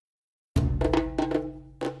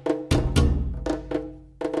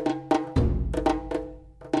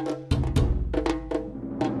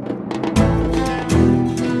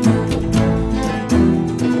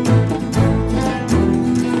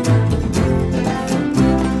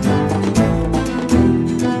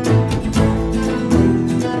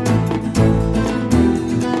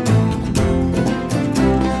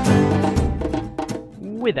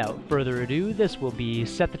This will be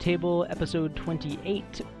Set the Table episode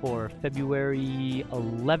 28 for February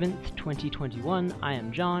 11th, 2021. I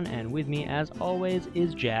am John, and with me, as always,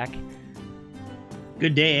 is Jack.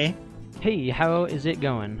 Good day, eh? Hey, how is it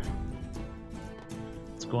going?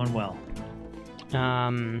 It's going well.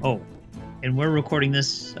 And we're recording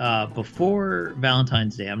this before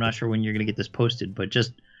Valentine's Day. I'm not sure when you're going to get this posted, but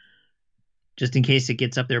just in case it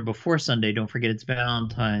gets up there before Sunday, don't forget it's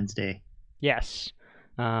Valentine's Day. Yes.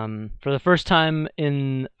 For the first time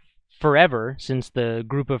in forever, since the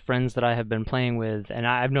group of friends that I have been playing with, and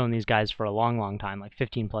I've known these guys for a long, long time, like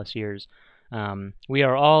 15 plus years, we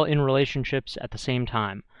are all in relationships at the same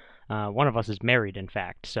time. One of us is married, in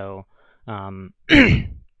fact, so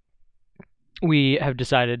we have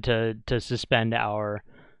decided to suspend our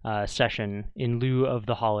session in lieu of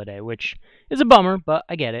the holiday, which is a bummer, but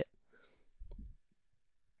I get it.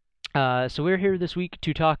 So we're here this week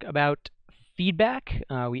to talk about feedback.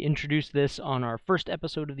 We introduced this on our first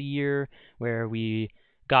episode of the year, where we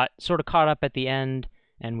got sort of caught up at the end,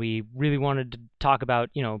 and we really wanted to talk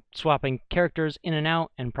about, swapping characters in and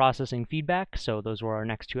out and processing feedback. So those were our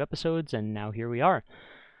next two episodes, and now here we are.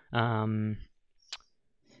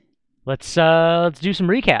 Let's do some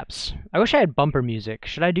recaps. I wish I had bumper music.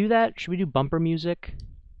 Should I do that? Should we do bumper music?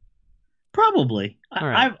 Probably. All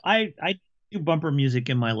right. I do bumper music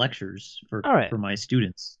in my lectures for my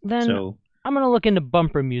students. Then so I'm gonna look into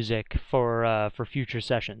bumper music for future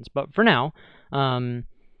sessions. But for now,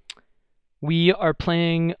 we are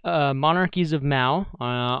playing Monarchies of Mao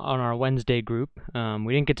on our Wednesday group.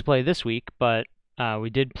 We didn't get to play this week, but we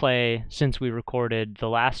did play since we recorded the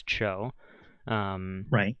last show.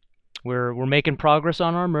 Right. We're making progress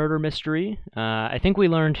on our murder mystery. I think we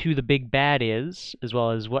learned who the big bad is, as well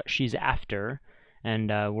as what she's after, and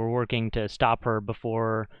we're working to stop her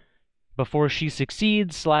before she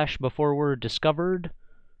succeeds / before we're discovered.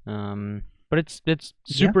 But it's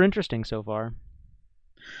super interesting so far.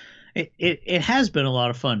 It has been a lot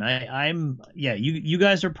of fun. You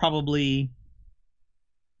guys are probably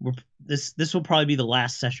this will probably be the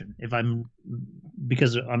last session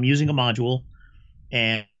because I'm using a module,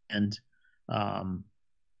 and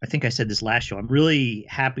I think I said this last show. I'm really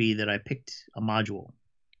happy that I picked a module.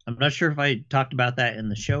 I'm not sure if I talked about that in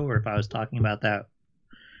the show or if I was talking about that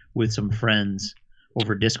with some friends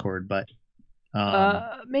over Discord, but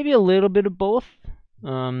maybe a little bit of both.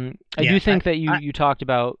 I do think that you talked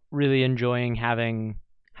about really enjoying having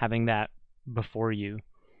that before you.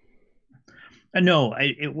 No,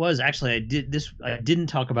 it was actually I didn't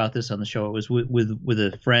talk about this on the show. It was with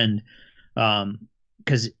a friend,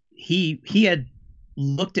 because he had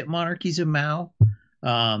looked at Monarchies of Mao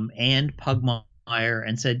and Pugmire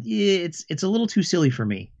and said, yeah, it's a little too silly for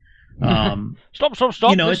me. Stop!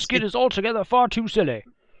 This skit is altogether far too silly.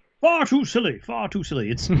 Far too silly.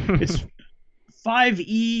 It's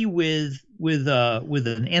 5e with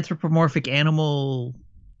an anthropomorphic animal,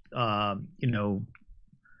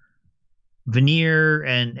 veneer,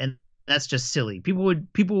 and that's just silly. People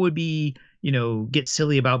would be, get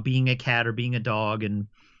silly about being a cat or being a dog, and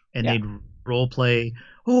they'd role play.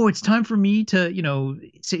 Oh, it's time for me to,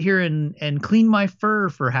 sit here and clean my fur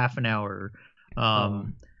for half an hour.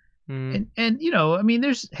 And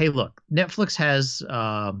look, Netflix has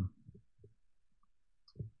I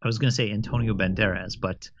was going to say Antonio Banderas,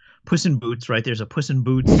 but Puss in Boots, right? There's a Puss in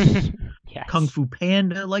Boots, yes. Kung Fu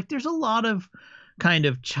Panda. Like, there's a lot of kind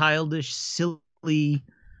of childish, silly,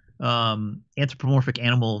 anthropomorphic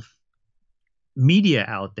animal media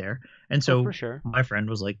out there. And so for sure. My friend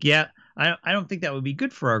was like, yeah, I don't think that would be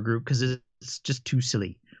good for our group because it's just too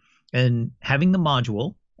silly. And having the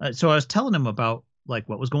module, so I was telling him about like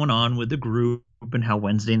what was going on with the group and how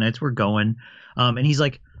Wednesday nights were going. And he's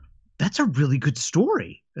like, that's a really good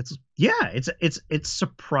story. It's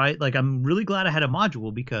surprise. Like, I'm really glad I had a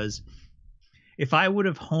module, because if I would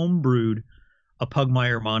have homebrewed a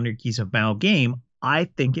Pugmire Monarchies of Mao game, I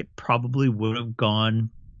think it probably would have gone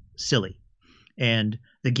silly. And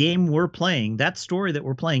the game we're playing, that story that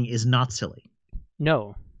we're playing, is not silly.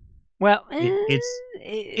 No. Well, you're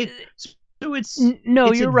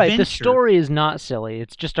right. The story is not silly.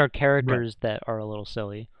 It's just our characters that are a little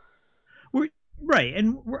silly. Right,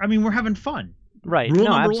 and we're having fun. Right. Rule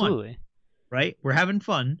number absolutely. 1. Right, we're having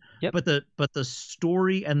fun. Yep. But the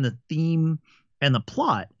story and the theme and the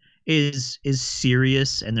plot is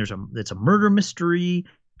serious, and it's a murder mystery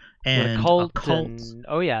and a cult. It's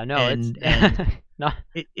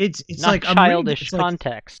not like childish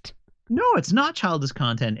context. No, it's not childish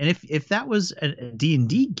content. And if that was a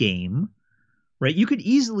D&D game, right, you could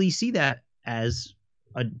easily see that as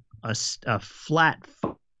a flat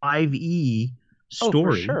 5e story. Oh,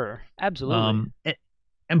 for sure. Absolutely.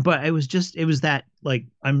 but it was that, like,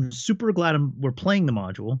 I'm super glad we're playing the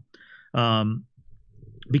module, um,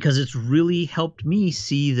 because it's really helped me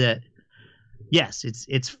see that yes,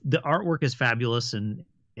 it's the artwork is fabulous, and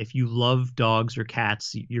if you love dogs or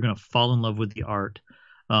cats, you're gonna fall in love with the art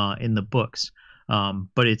in the books.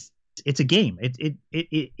 But it's a game. It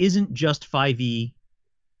isn't just 5e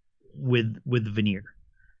with veneer.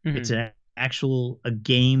 It's Hmm. an actual a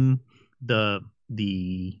game.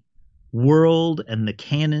 The world and the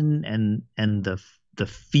canon and the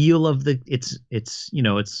feel of it's you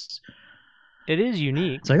know It is it's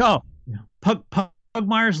unique. like, oh,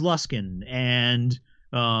 Pugmire's Luskin, and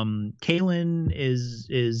Kalen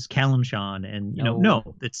is Kalimshan, and No,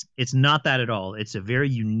 no, it's not that at all. It's a very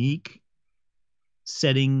unique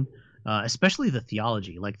setting, especially the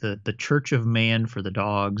theology, like the Church of Man for the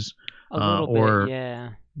dogs, a little bit, or yeah.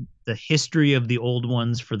 the history of the old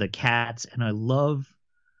ones for the cats. And I love.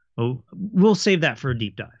 Oh, we'll save that for a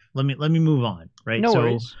deep dive. Let me move on. Right, No so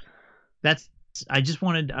worries. that's I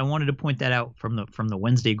wanted to point that out from the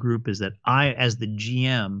Wednesday group, is that I, as the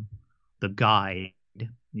GM, the guide,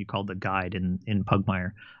 you called the guide in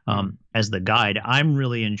Pugmire, Hmm. as the guide, I'm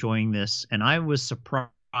really enjoying this, and I was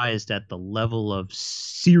surprised at the level of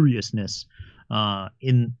seriousness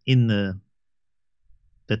in the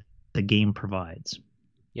that the game provides.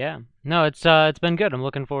 Yeah. No, it's been good. I'm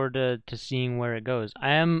looking forward to seeing where it goes.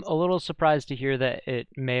 I am a little surprised to hear that it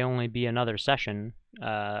may only be another session.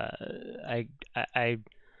 I I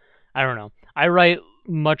I don't know. I write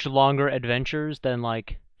much longer adventures than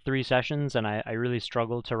like 3 sessions, and I really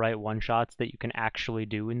struggle to write one shots that you can actually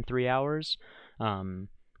do in 3 hours, um,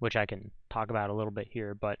 which I can talk about a little bit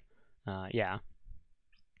here. But yeah.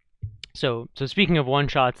 So speaking of one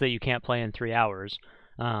shots that you can't play in 3 hours,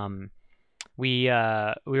 um, we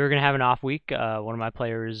were gonna have an off week. One of my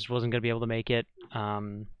players wasn't gonna be able to make it.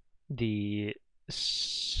 The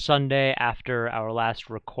Sunday after our last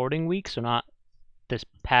recording week, so not this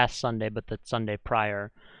past Sunday, but the Sunday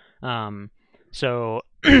prior. Um, so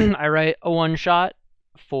I write a one shot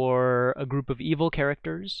for a group of evil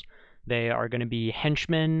characters. They are going to be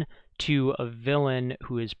henchmen to a villain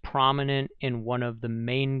who is prominent in one of the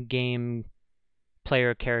main game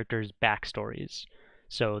player characters' backstories.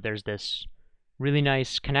 So there's this really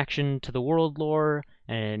nice connection to the world lore,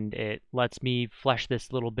 and it lets me flesh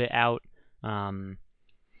this little bit out. Um,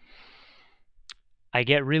 I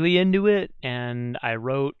get really into it, and I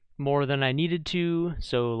wrote more than I needed to.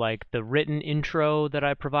 So, like, the written intro that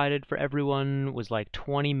I provided for everyone was like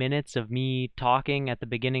 20 minutes of me talking at the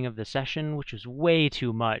beginning of the session, which was way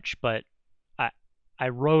too much, but I, I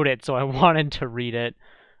wrote it, so I wanted to read it.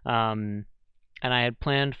 Um, and I had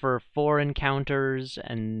planned for 4 encounters,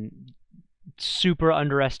 and super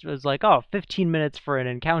underestimated. It was like, oh, 15 minutes for an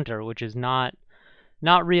encounter, which is not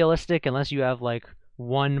realistic unless you have like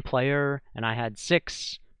one player, and I had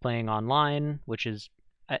 6 playing online, which is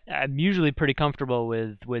I'm usually pretty comfortable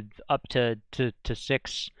with up to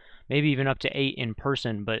 6, maybe even up to 8 in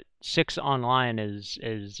person, but 6 online is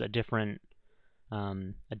a different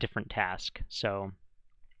task. So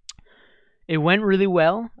it went really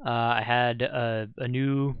well. I had a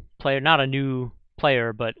new player, not a new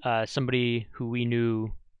player, but somebody who we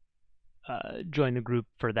knew join the group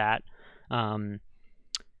for that. Um,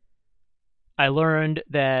 I learned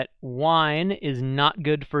that wine is not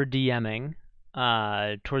good for DMing.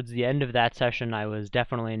 Towards the end of that session, I was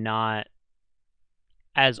definitely not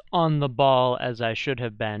as on the ball as I should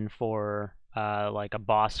have been for like a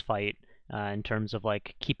boss fight in terms of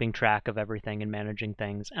like keeping track of everything and managing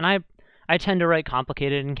things. And I tend to write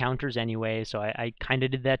complicated encounters anyway, so I kind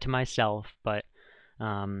of did that to myself. But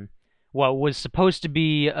um, what was supposed to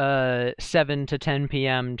be 7 to 10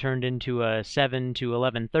 p.m. turned into a 7 to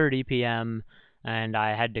 11:30 p.m., and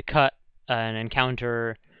I had to cut an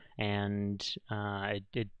encounter, and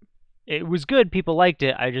it was good. People liked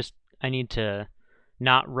it. I need to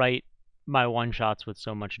not write my one shots with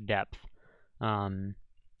so much depth. Um,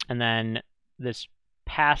 and then this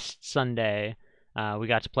past Sunday, we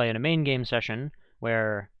got to play in a main game session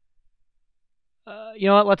where, you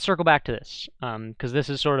know what, let's circle back to this, because this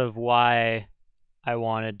is sort of why I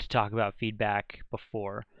wanted to talk about feedback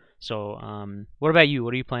before. So, what about you?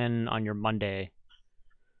 What are you planning on your Monday?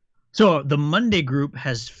 So the Monday group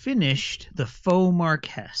has finished the Faux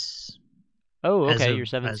Marquess Oh, okay, your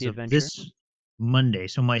 7th as Sea of adventure. this Monday.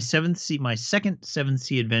 So my second seventh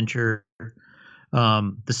sea adventure,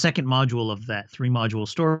 the second module of that 3 module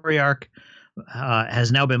story arc,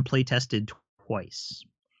 has now been play tested twice,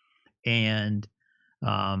 and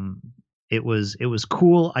um, it was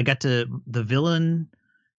cool. I got to the villain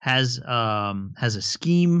has a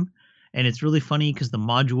scheme, and it's really funny because the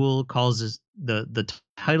module calls the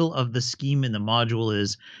title of the scheme in the module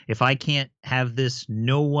is "If I can't have this,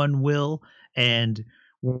 no one will." And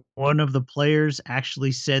one of the players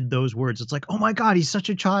actually said those words. It's like, oh my God, he's such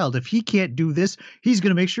a child. If he can't do this, he's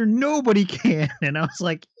going to make sure nobody can. And I was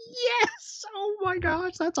like, yes, oh my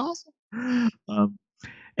gosh, that's awesome.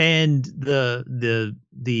 And the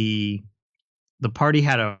party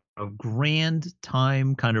had a grand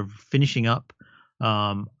time kind of finishing up.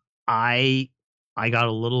 Um, I I got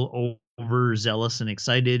a little overzealous and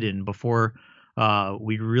excited, and before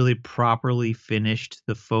we really properly finished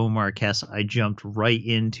the Faux Marquess, I jumped right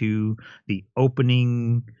into the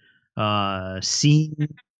opening scene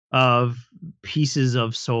of Pieces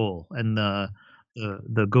of Soul, and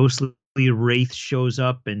the ghostly wraith shows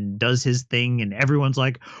up and does his thing, and everyone's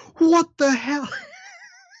like, "What the hell?"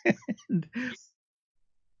 And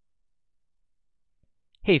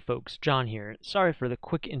Hey folks, John here. Sorry for the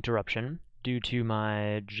quick interruption. Due to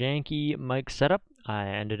my janky mic setup, I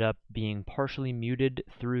ended up being partially muted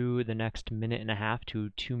through the next minute and a half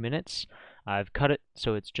to 2 minutes. I've cut it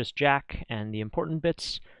so it's just Jack and the important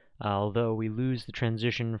bits, although we lose the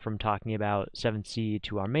transition from talking about 7th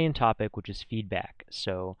to our main topic, which is feedback.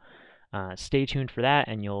 So stay tuned for that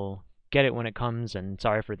and you'll get it when it comes, and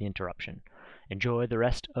sorry for the interruption. Enjoy the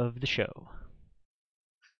rest of the show.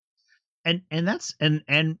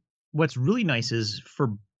 and what's really nice is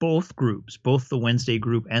for both groups, both the Wednesday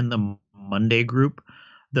group and the Monday group,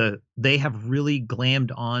 they have really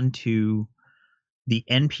glammed onto the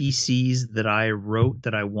NPCs that I wrote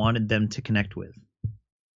that I wanted them to connect with.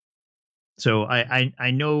 So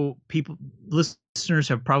I know people, listeners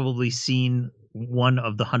have probably seen one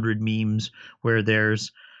of the 100 memes where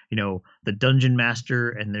there's, the dungeon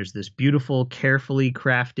master, and there's this beautiful, carefully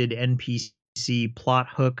crafted NPC plot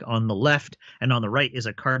hook on the left, and on the right is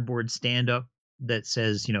a cardboard stand-up that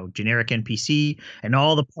says, generic NPC, and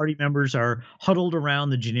all the party members are huddled around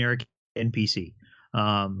the generic NPC.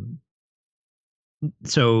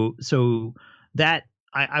 So that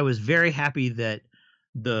I was very happy that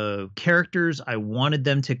the characters I wanted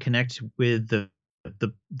them to connect with, the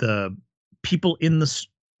people in the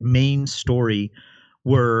main story,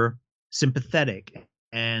 were sympathetic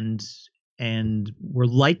and were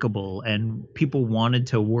likable, and people wanted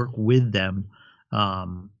to work with them.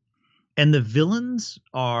 And the villains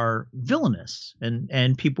are villainous,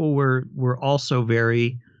 and people were also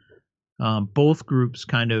very, both groups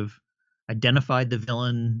kind of identified the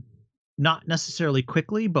villain, not necessarily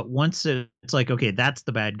quickly, but once it's like, okay, that's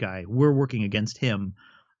the bad guy, we're working against him.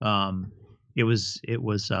 The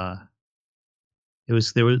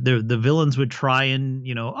villains would try and,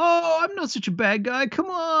 oh, I'm not such a bad guy, come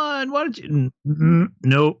on, why don't you?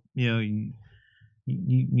 Nope, you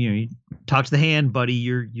talk to the hand, buddy,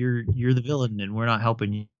 you're the villain and we're not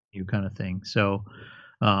helping you, kind of thing. So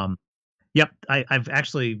yep, I've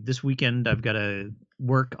actually, this weekend I've got to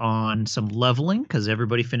work on some leveling, because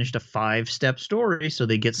everybody finished a 5-step story, so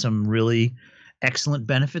they get some really excellent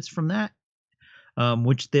benefits from that,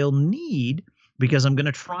 which they'll need, because I'm going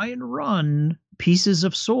to try and run Pieces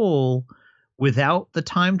of Soul without the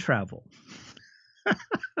time travel.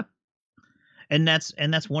 And that's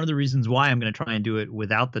one of the reasons why I'm going to try and do it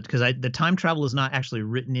without because the time travel is not actually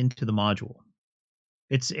written into the module.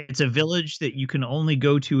 It's a village that you can only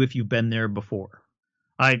go to if you've been there before.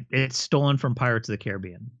 It's stolen from Pirates of the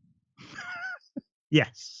Caribbean.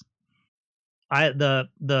 Yes. So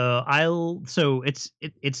it's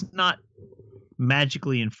not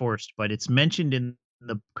magically enforced, but it's mentioned in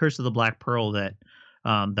the Curse of the Black Pearl that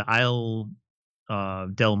the Isle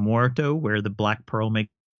del Muerto, where the Black Pearl makes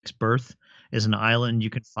birth, is an island you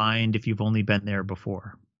can find if you've only been there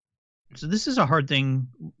before. So this is a hard thing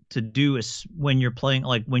to do, is when you're playing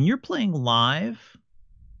live,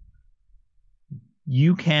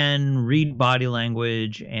 you can read body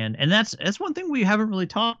language, and that's one thing we haven't really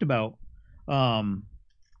talked about,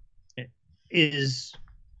 is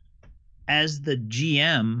as the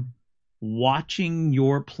GM, watching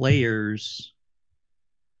your players'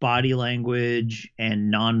 body language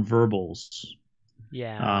and nonverbals,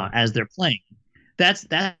 as they're playing. That's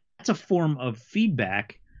a form of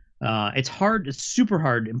feedback. It's hard. It's super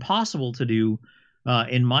hard, impossible to do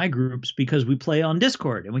in my groups, because we play on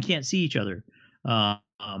Discord and we can't see each other. But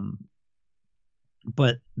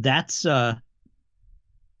that's when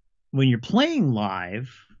you're playing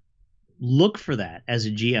live, look for that as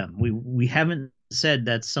a GM. We haven't said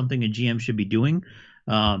that's something a GM should be doing,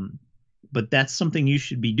 but that's something you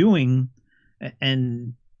should be doing,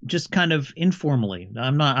 and just kind of informally.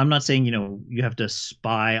 I'm not saying you have to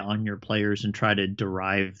spy on your players and try to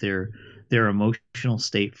derive their emotional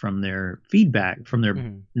state from their feedback, from their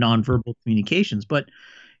nonverbal communications, but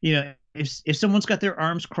if someone's got their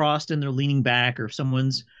arms crossed and they're leaning back, or if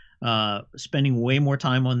someone's spending way more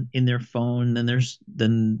time on in their phone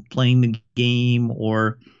than playing the game,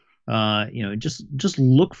 or just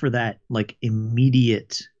look for that like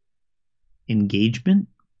immediate engagement.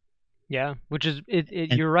 Yeah, which is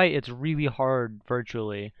and you're right, it's really hard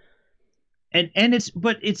virtually. and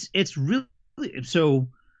it's really so.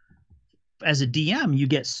 As a DM, you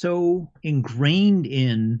get so ingrained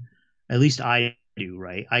in, at least I do,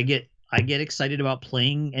 right? I get excited about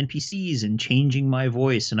playing NPCs and changing my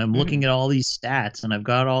voice, and I'm Hmm. looking at all these stats, and I've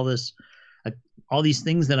got uh, all these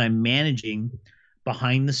things that I'm managing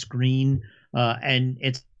behind the screen, and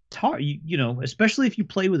it's hard, especially if you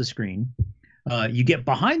play with a screen. You get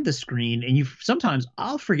behind the screen, and you sometimes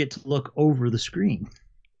I'll forget to look over the screen.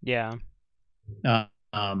 Yeah. Uh,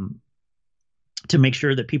 um, to make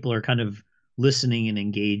sure that people are kind of listening and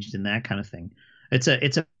engaged in that kind of thing. It's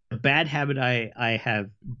a bad habit I have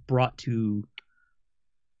brought to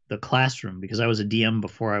the classroom because I was a DM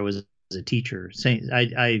before I was a teacher. Saying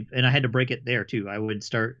I had to break it there too. I would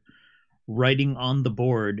start writing on the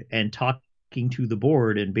board and talking to the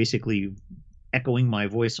board and basically echoing my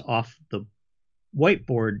voice off the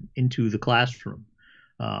whiteboard into the classroom.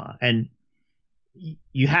 And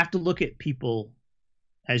you have to look at people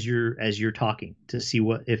as you're talking to see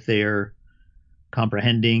what if they're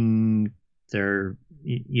comprehending their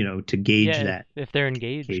to gauge Yeah, that if they're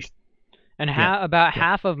engaged. communication. And Yeah, about yeah,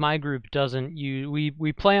 half of my group doesn't use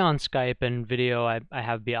we play on Skype and video I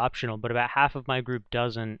have be optional, but about half of my group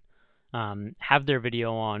doesn't have their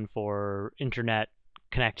video on for internet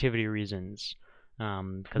connectivity reasons.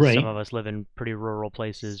 Because some right. of us live in pretty rural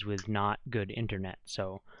places with not good internet.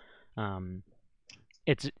 So um,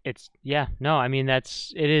 it's yeah, no, I mean it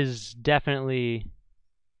is definitely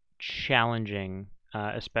challenging,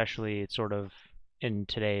 especially sort of in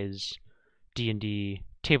today's D&D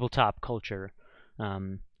tabletop culture,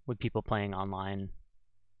 with people playing online.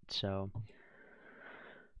 So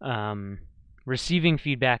um, receiving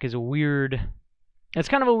feedback is a weird. It's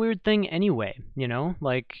kind of a weird thing anyway, you know.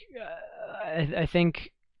 Like I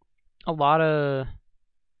think a lot of.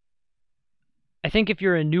 I think if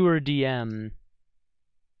you're a newer DM,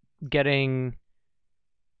 getting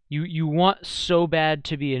you want so bad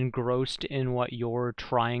to be engrossed in what you're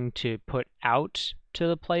trying to put out to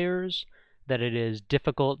the players that it is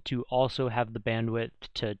difficult to also have the bandwidth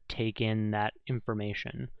to take in that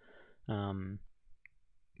information. Um,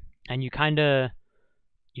 and you kind of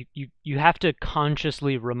you have to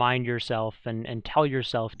consciously remind yourself and tell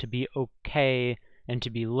yourself to be okay and to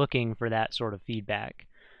be looking for that sort of feedback.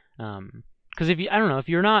 Because if you, I don't know,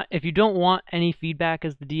 if you don't want any feedback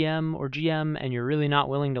as the DM or GM, and you're really not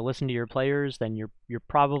willing to listen to your players, then you're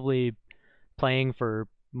probably playing for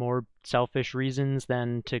more selfish reasons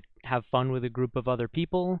than to have fun with a group of other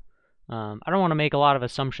people. I don't want to make a lot of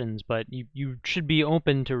assumptions, but you should be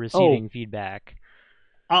open to Oh, receiving feedback.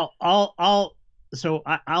 I'll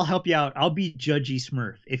help you out. I'll be judgy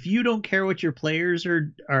Smurf. If you don't care what your players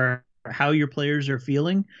are how your players are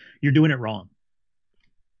feeling, you're doing it wrong.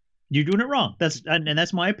 You're doing it wrong. And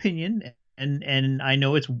that's my opinion, and I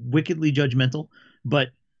know it's wickedly judgmental, but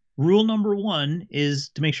rule number one is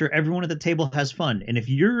to make sure everyone at the table has fun. And if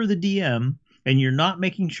you're the DM and you're not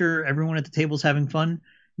making sure everyone at the table is having fun,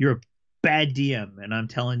 you're a bad DM, and I'm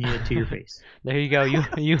telling you to your face. There you go.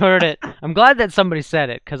 You heard it. I'm glad that somebody said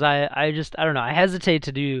it because I just I don't know. I hesitate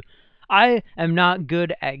to do. I am not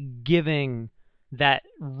good at giving that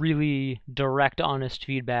really direct, honest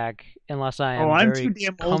feedback unless I Oh, am I'm too very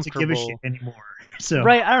damn old to give a shit comfortable. anymore. So,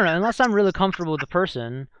 Right? I don't know. Unless I'm really comfortable with the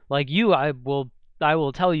person, like you, I will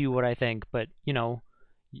tell you what I think. But you know,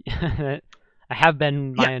 I have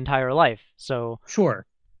been my yeah, entire life. So, sure.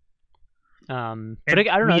 but And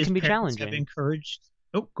I don't know. we It as can be parents have challenging. encouraged.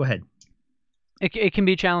 Oh, go ahead. It can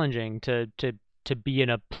be challenging to be in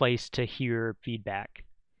a place to hear feedback.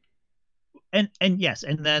 And yes,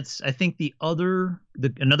 and that's I think the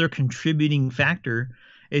another contributing factor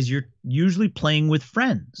is you're usually playing with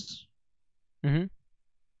friends, Hmm.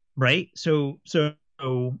 right? So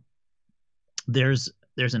there's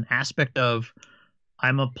an aspect of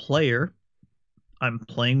I'm a player, I'm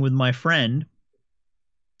playing with my friend's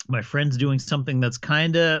doing something that's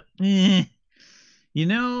kind of you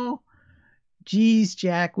know geez,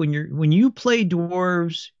 Jack, when you play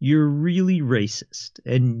dwarves, you're really racist.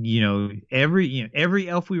 And every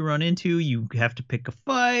elf we run into, you have to pick a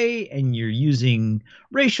fight, and you're using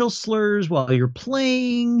racial slurs while you're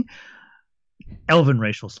playing. Elven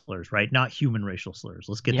racial slurs, right? Not human racial slurs.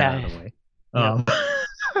 Let's get that out Yeah. of the way. Yep. Um,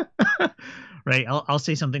 right? I'll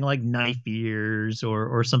say something like knife ears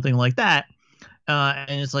or something like that,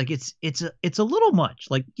 and it's like it's a little much.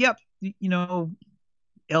 Like, yep. you know,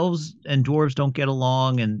 elves and dwarves don't get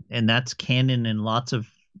along, and that's canon in lots of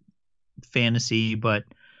fantasy. But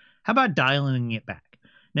how about dialing it back?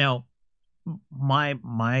 Now,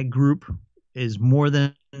 my group is more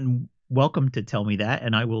than welcome to tell me that,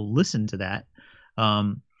 and I will listen to that.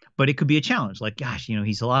 But it could be a challenge. Like, gosh,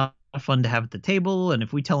 he's a lot of fun to have at the table, and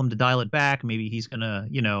if we tell him to dial it back, maybe he's gonna,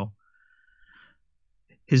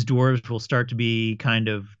 his dwarves will start to be kind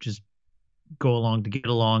of just go along to get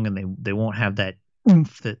along, and they won't have that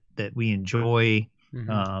oomph that we enjoy.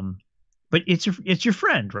 Mm-hmm. But it's your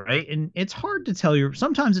friend, right? And it's hard to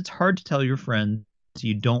sometimes it's hard to tell your friends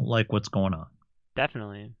you don't like what's going on,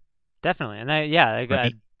 Definitely, definitely, and that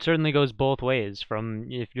right? certainly goes both ways.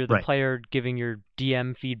 From if you're the Right. player giving your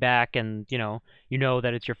DM feedback, and you know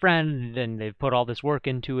that it's your friend, and they've put all this work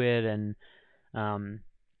into it, and um,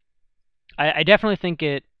 I definitely think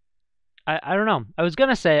it. I don't know. I was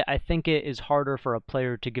gonna say I think it is harder for a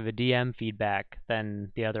player to give a DM feedback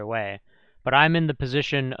than the other way, but I'm in the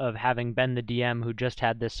position of having been the DM who just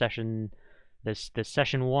had this session, this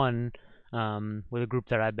session one, with a group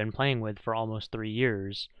that I've been playing with for almost 3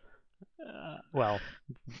 years. Well,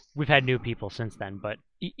 we've had new people since then, but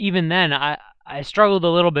even then, I struggled a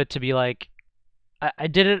little bit to be like, I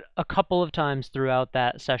did it a couple of times throughout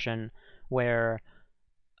that session where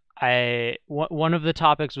one of the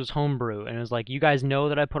topics was homebrew, and it was like, you guys know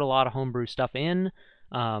that I put a lot of homebrew stuff in.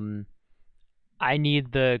 Um, I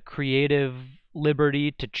need the creative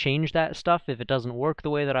liberty to change that stuff if it doesn't work the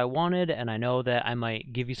way that I wanted, and I know that I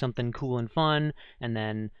might give you something cool and fun and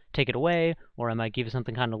then take it away, or I might give you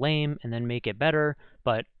something kind of lame and then make it better,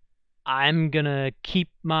 but I'm gonna keep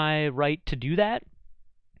my right to do that.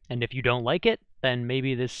 And if you don't like it, then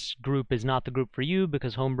maybe this group is not the group for you,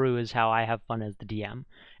 because homebrew is how I have fun as the DM.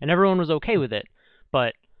 And everyone was okay with it,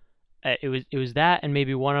 but it was that, and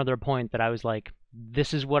maybe one other point that I was like,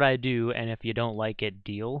 this is what I do, and if you don't like it,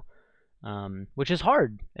 deal. Which is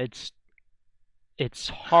hard. It's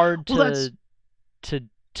hard Well, that's to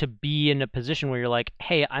to be in a position where you're like,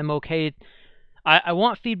 hey, I'm okay. I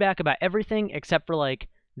want feedback about everything except for like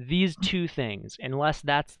these two things, unless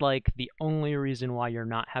that's like the only reason why you're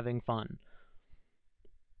not having fun.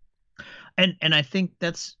 and I think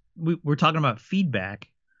we're talking about feedback,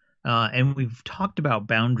 and we've talked about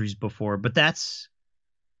boundaries before, but that's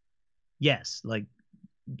yes, like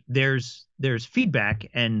there's feedback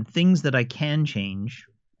and things that I can change,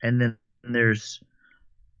 and then there's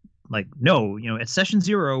like no, at session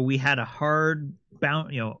zero we had a hard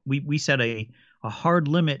bound, we set a hard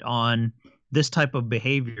limit on this type of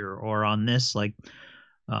behavior, or on this, like,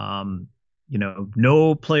 um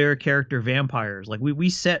no player character vampires. Like we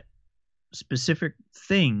set specific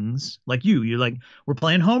things. Like you're like, we're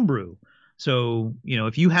playing homebrew, so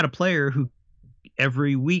if you had a player who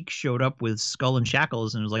every week showed up with Skull and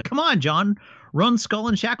Shackles and was like, come on, John, run Skull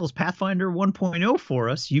and Shackles Pathfinder 1.0 for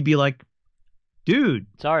us, you'd be like, dude,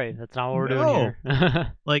 Sorry, that's not what we're doing no.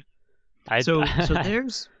 here. Like, I so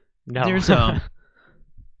there's no. there's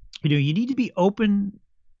you need to be open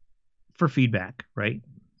for feedback, right?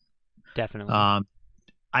 Definitely. um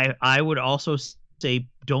I would also say,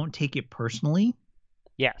 don't take it personally.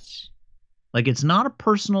 Yes. Like, it's not a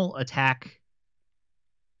personal attack.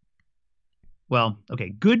 Well, okay,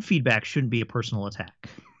 good feedback shouldn't be a personal attack,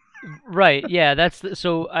 Right. Yeah,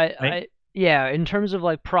 so right? yeah, in terms of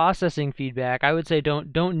like processing feedback, I would say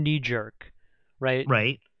don't knee jerk, right?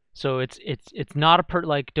 Right, So it's not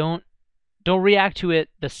like don't react to it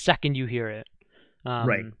the second you hear it.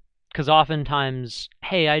 right. Because oftentimes,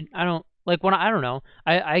 hey, I don't like when I don't know.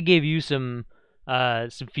 I gave you some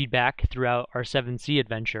feedback throughout our 7C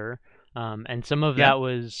adventure, and some of Yeah. that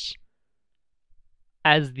was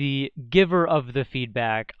as the giver of the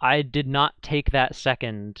feedback. I did not take that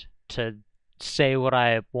second to say what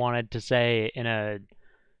I wanted to say in a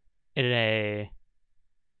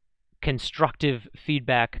constructive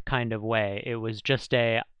feedback kind of way. It was just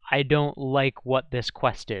I don't like what this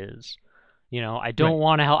quest is. I don't Right,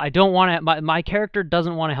 want to help. I don't want to. My character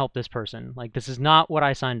doesn't want to help this person. Like, this is not what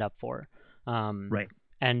I signed up for. Um, right.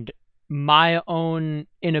 and my own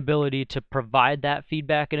inability to provide that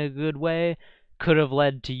feedback in a good way could have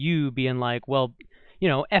led to you being like, well,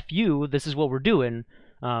 F you, this is what we're doing.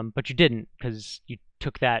 But you didn't, because you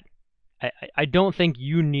took that. I don't think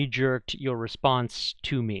you knee jerked your response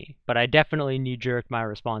to me, but I definitely knee jerked my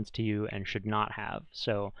response to you and should not have.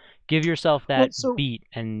 So give yourself Well, that so beat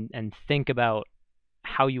and think about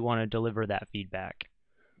how you want to deliver that feedback.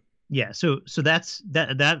 yeah, so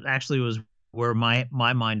that actually was where my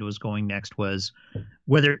mind was going next, was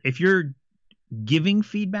whether, if you're giving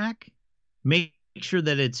feedback, make sure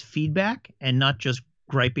that it's feedback and not just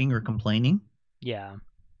griping or complaining. Yeah.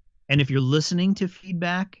 And if you're listening to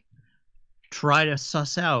feedback, try to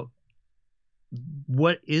suss out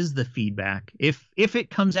what is the feedback. If it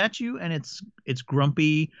comes at you and it's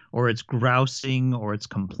grumpy or it's grousing or it's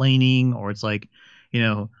complaining or it's like,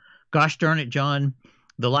 gosh darn it, John,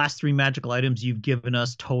 the last three magical items you've given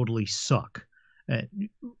us totally suck. Uh,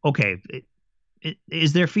 okay,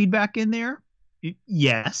 is there feedback in there?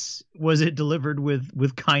 Yes. Was it delivered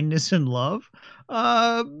with kindness and love?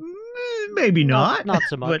 Uh, maybe Not not. not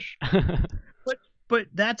so but much. but but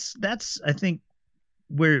that's I think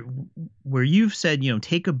where where you've said,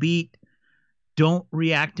 take a beat, don't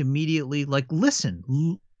react immediately, like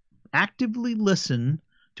listen, actively listen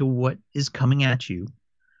to what is coming at you.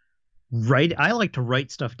 I like to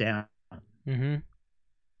write stuff down. Mhm.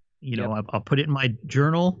 Yep. I'll put it in my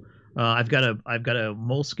journal. I've got a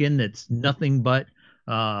Moleskine that's nothing but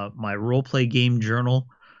my role play game journal,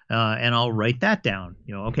 and I'll write that down.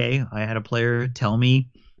 Okay, I had a player tell me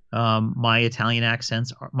my Italian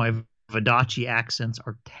accents, my Vodacci accents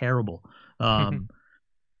are terrible. Um,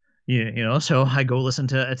 so I go listen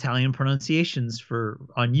to Italian pronunciations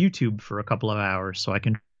on YouTube for a couple of hours so I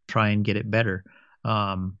can try and get it better.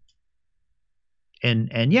 Um,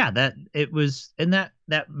 and yeah, that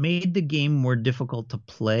made the game more difficult to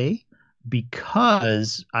play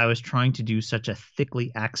because I was trying to do such a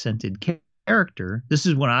thickly accented character. This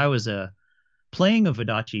is when I was playing a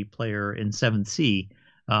Vodacci player in 7th Sea.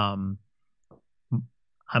 um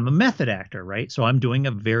I'm a method actor, right? So I'm doing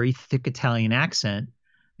a very thick Italian accent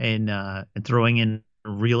and throwing in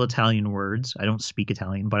real Italian words. I don't speak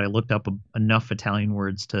Italian, but I looked up enough Italian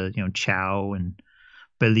words to, ciao and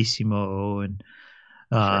bellissimo and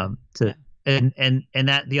Sure. Yeah. to and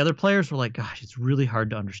that the other players were like, gosh, it's really hard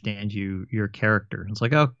to understand your character. It's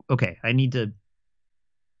like, oh, okay, I need to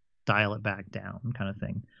dial it back down, kind of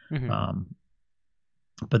thing. Mhm. um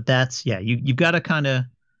but that's, yeah, you got to kind of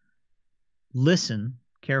listen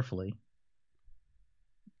carefully,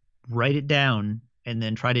 write it down, and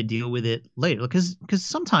then try to deal with it later, because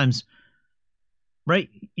sometimes, right,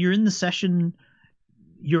 you're in the session,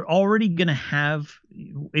 you're already going to have,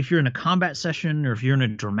 if you're in a combat session or if you're in a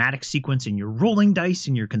dramatic sequence and you're rolling dice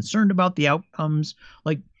and you're concerned about the outcomes,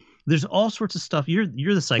 like there's all sorts of stuff. You're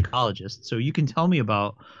the psychologist, so you can tell me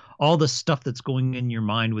about all the stuff that's going in your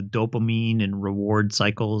mind with dopamine and reward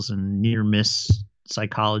cycles and near miss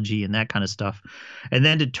psychology and that kind of stuff. And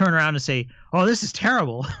then to turn around and say, "Oh, this is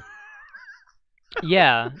terrible."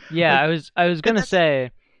 Yeah. Yeah, Like I was going to that's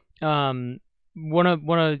say one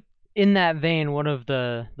of in that vein, one of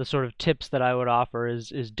the sort of tips that I would offer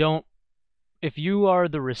is don't, if you are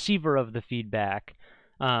the receiver of the feedback,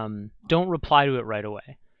 don't reply to it right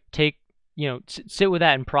away. Take, sit with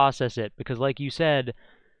that and process it, because like you said,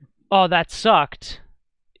 oh, that sucked,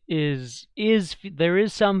 there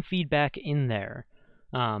is some feedback in there.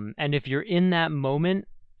 And if you're in that moment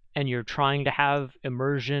and you're trying to have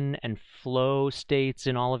immersion and flow states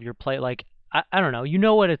in all of your play, like I don't know, you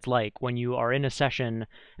know what it's like when you are in a session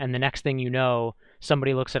and the next thing you know,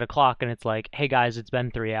 somebody looks at a clock and it's like, hey guys, it's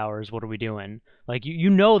been 3 hours, what are we doing? Like you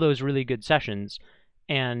know those really good sessions.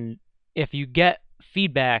 And if you get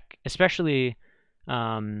feedback, especially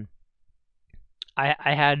um,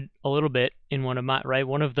 I had a little bit in one of my, right,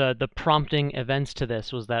 one of the prompting events to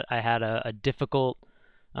this was that I had a difficult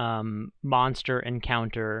monster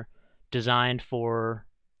encounter designed for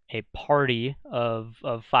a party of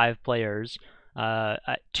 5 players.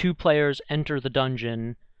 2 players enter the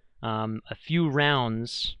dungeon a few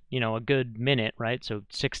rounds, a good minute, right? So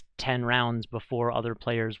 6-10 rounds before other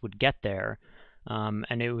players would get there.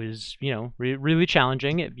 And it was, really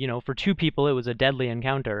challenging. For 2 people, it was a deadly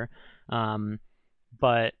encounter. Um,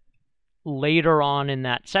 but later on in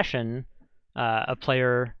that session, a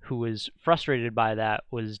player who was frustrated by that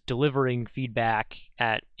was delivering feedback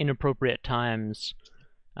at inappropriate times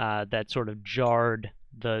that sort of jarred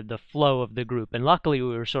the flow of the group. And luckily,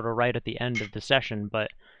 we were sort of right at the end of the session. But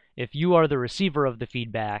if you are the receiver of the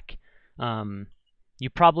feedback, you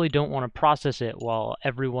probably don't want to process it while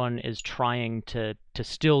everyone is trying to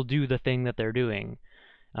still do the thing that they're doing.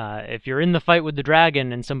 If you're in the fight with the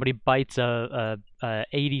dragon and somebody bites a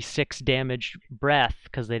 86 damage breath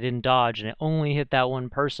because they didn't dodge and it only hit that one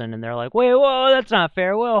person, and they're like, wait, whoa, that's not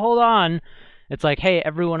fair. Well, hold on. It's like, hey,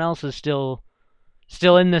 everyone else is still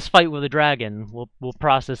in this fight with the dragon. We'll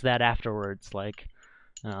process that afterwards. Like,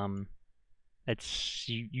 um, it's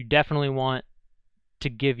you definitely want to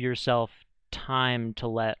give yourself time to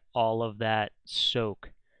let all of that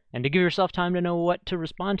soak, and to give yourself time to know what to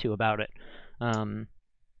respond to about it. Um,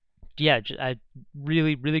 yeah, I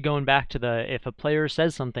really going back to the, if a player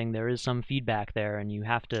says something, there is some feedback there, and you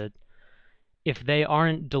have to if they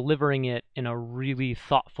aren't delivering it in a really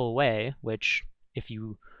thoughtful way, which if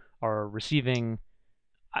you are receiving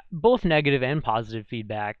both negative and positive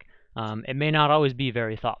feedback, it may not always be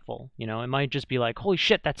very thoughtful. You know, it might just be like, holy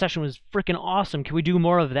shit, that session was freaking awesome. Can we do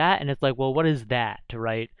more of that? And it's like, well, what is that,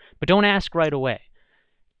 right? But don't ask right away.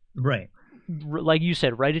 Right. Like you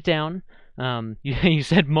said, write it down. You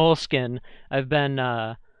said Moleskin. I've been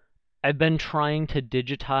trying to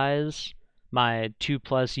digitize my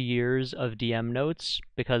 2+ years of DM notes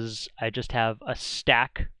because I just have a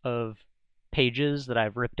stack of pages that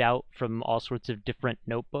I've ripped out from all sorts of different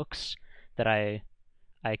notebooks that I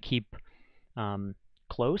keep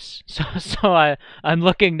close. I'm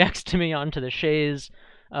looking next to me onto the chaise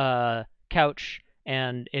couch,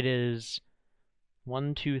 and it is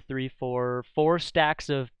 1, 2, 3, 4 stacks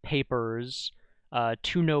of papers,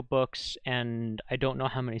 2 notebooks, and I don't know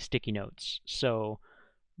how many sticky notes. So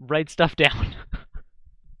write stuff down.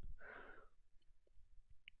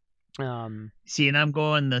 See, and I'm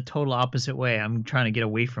going the total opposite way. I'm trying to get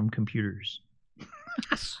away from computers.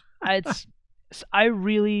 It's I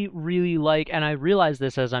really, really like, and I realize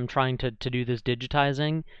this as I'm trying to do this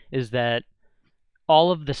digitizing, is that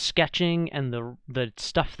all of the sketching and the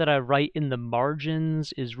stuff that I write in the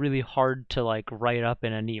margins is really hard to like write up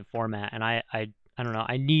in a neat format, and I don't know,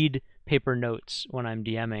 I need paper notes when I'm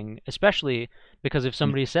DMing, especially because if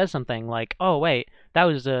somebody says something like, "Oh wait, that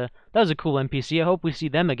was a cool NPC. I hope we see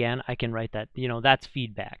them again." I can write that. You know, that's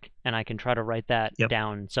feedback, and I can try to write that Yep.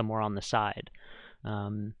 down somewhere on the side,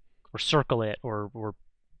 or circle it, or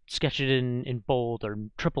sketch it in bold, or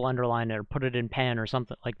triple underline it, or put it in pen or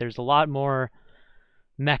something. Like there's a lot more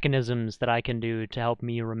mechanisms that I can do to help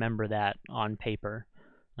me remember that on paper.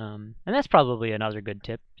 And that's probably another good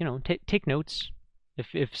tip. You know, take notes.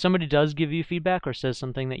 If somebody does give you feedback or says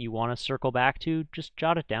something that you want to circle back to, just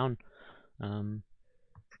jot it down.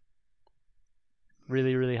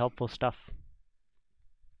 Really, really helpful stuff.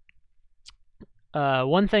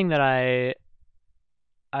 One thing that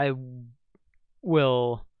I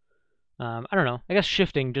will, I don't know, I guess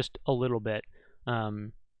shifting just a little bit,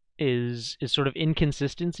 is sort of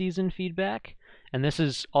inconsistencies in feedback. And this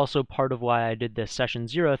is also part of why I did this session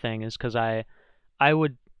 0 thing, is because I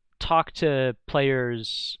would talk to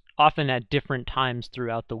players often at different times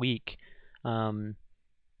throughout the week,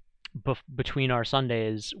 between our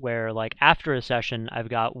Sundays, where like after a session I've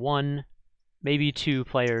got 1, maybe 2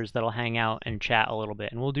 players that'll hang out and chat a little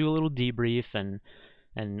bit, and we'll do a little debrief, and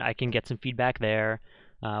I can get some feedback there.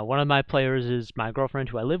 One of my players is my girlfriend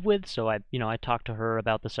who I live with, so I talk to her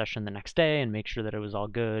about the session the next day and make sure that it was all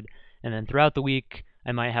good. And then throughout the week,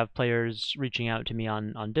 I might have players reaching out to me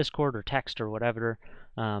on Discord or text or whatever,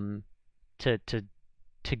 to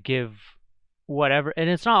give whatever. And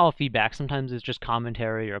it's not all feedback. Sometimes it's just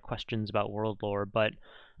commentary or questions about world lore. But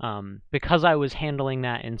because I was handling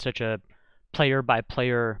that in such a player by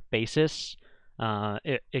player basis,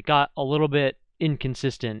 it got a little bit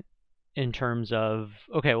inconsistent in terms of,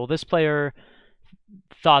 okay, well, this player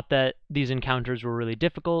thought that these encounters were really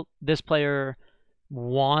difficult. This player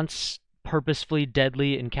wants purposefully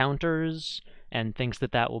deadly encounters and thinks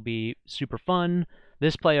that that will be super fun.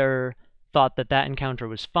 This player thought that that encounter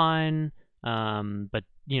was fine, but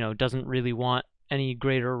doesn't really want any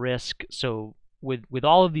greater risk. So with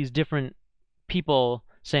all of these different people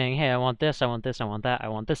saying, hey, I want this, I want this, I want that, I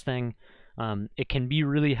want this thing, it can be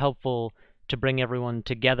really helpful to bring everyone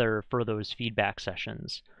together for those feedback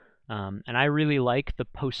sessions. And I really like the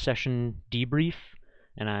post-session debrief,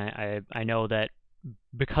 and I know that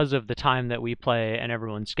because of the time that we play and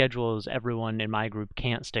everyone's schedules, everyone in my group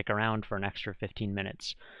can't stick around for an extra 15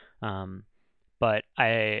 minutes. But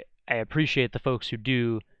I appreciate the folks who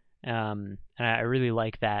do, and I really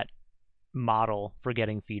like that model for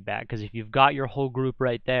getting feedback, because if you've got your whole group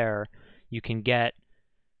right there, you can get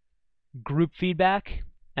group feedback,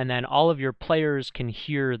 and then all of your players can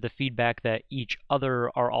hear the feedback that each other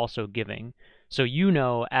are also giving. So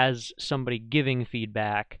as somebody giving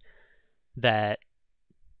feedback, that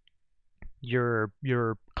your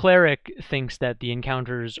cleric thinks that the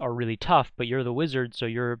encounters are really tough, but you're the wizard, so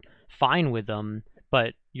you're fine with them,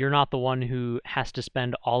 but you're not the one who has to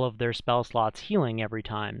spend all of their spell slots healing every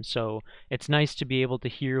time. So it's nice to be able to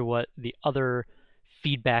hear what the other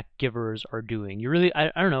feedback givers are doing. You really, I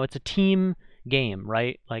don't know, it's a team game,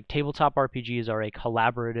 right? Like tabletop RPGs are a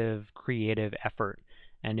collaborative, creative effort.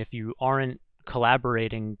 And if you aren't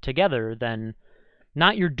collaborating together, then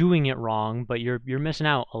not you're doing it wrong, but you're missing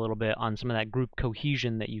out a little bit on some of that group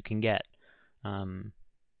cohesion that you can get. And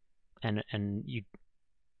you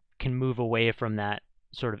can move away from that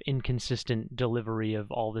sort of inconsistent delivery of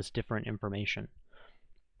all this different information.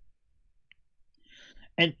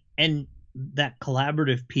 And that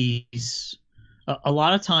collaborative piece, a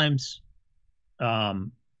lot of times,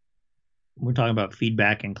 um, we're talking about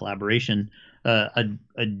feedback and collaboration. A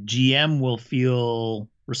GM will feel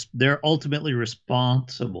they're ultimately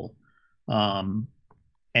responsible, um,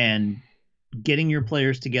 and getting your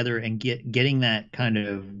players together and getting that kind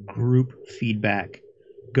of group feedback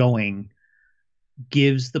going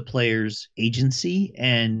gives the players agency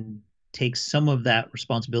and takes some of that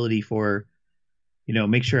responsibility for,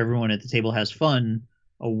 make sure everyone at the table has fun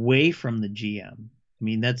away from the GM. I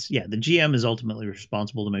mean, yeah, the GM is ultimately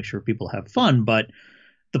responsible to make sure people have fun, but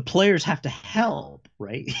the players have to help,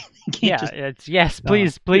 right? They can't Yeah, just, it's yes, uh,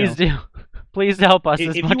 please, you please know, do. Please help us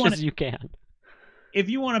as if you much want as to, you can. if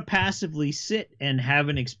you want to passively sit and have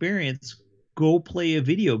an experience, go play a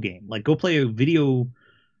video game. Like go play a video,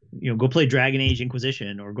 go play Dragon Age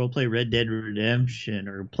Inquisition or go play Red Dead Redemption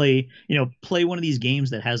or play one of these games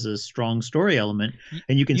that has a strong story element, You,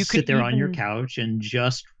 and you can you could sit there on your even couch and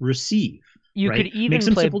just receive, you could right? Make even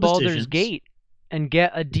some play simple Baldur's decisions. Gate and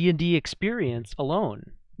get a D&D experience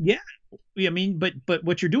alone. Yeah. I mean, but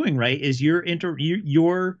what you're doing, right, is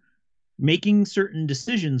you're making certain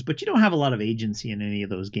decisions, but you don't have a lot of agency in any of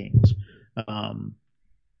those games. Um,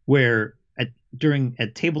 where at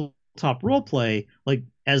tabletop role play, like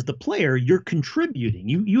as the player, you're contributing.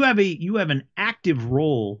 You have an active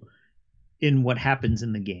role in what happens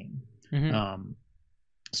in the game. Hmm. Um,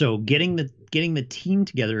 so getting the team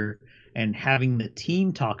together and having the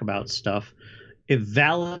team talk about stuff, it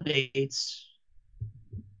validates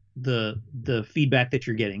the feedback that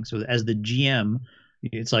you're getting. So as the GM,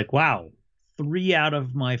 it's like, wow, 3 out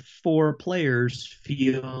of my 4 players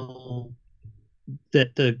feel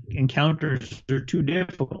that the encounters are too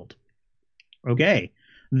difficult. Okay,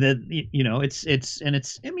 that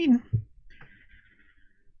it's I mean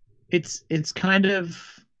it's kind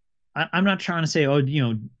of, I'm not trying to say, oh,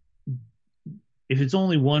 if it's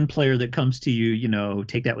only one player that comes to you,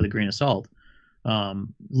 take that with a grain of salt.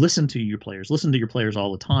 Listen to your players, listen to your players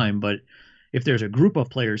all the time, but if there's a group of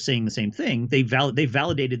players saying the same thing, they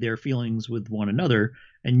validated their feelings with one another,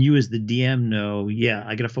 and you as the DM know, yeah,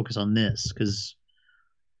 I got to focus on this because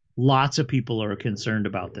lots of people are concerned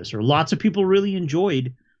about this, or lots of people really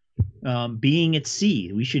enjoyed being at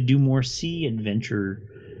sea. We should do more sea adventure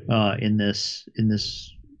in this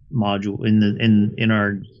module in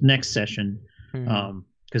our next session, Hmm.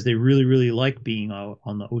 because they really really like being out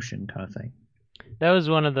on the ocean kind of thing. That was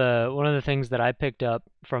one of the things that I picked up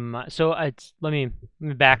from so it's let me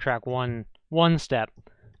backtrack one step.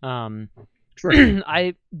 Um, Sure.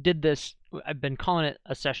 I did this. I've been calling it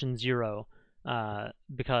a session zero,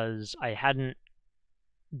 because I hadn't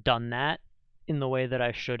done that in the way that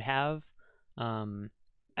I should have. Um,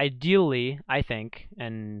 Ideally, I think,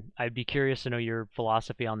 and I'd be curious to know your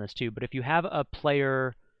philosophy on this too, but if you have a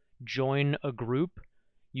player join a group,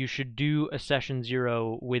 you should do a session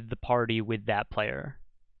zero with the party with that player.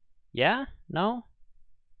 Yeah? No?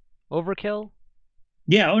 Overkill?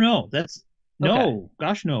 Yeah. Oh no, that's Okay. no.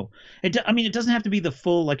 Gosh, no. I mean, it doesn't have to be the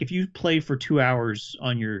full. Like, if you play for 2 hours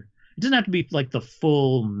on your, it doesn't have to be like the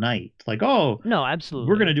full night. Like, oh, No, we're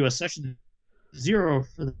absolutely. gonna do a session zero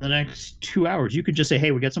for the next 2 hours. You could just say,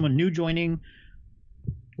 hey, we got someone new joining.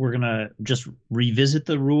 We're gonna just revisit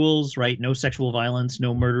the rules, right? No sexual violence,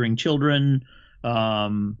 no murdering children,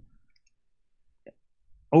 um,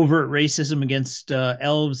 overt racism against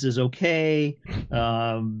elves is okay.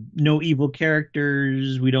 No evil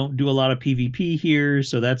characters. We don't do a lot of PvP here,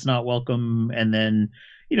 so that's not welcome. And then,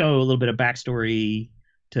 a little bit of backstory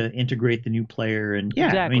to integrate the new player. And yeah, I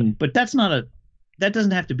Exactly. mean, but that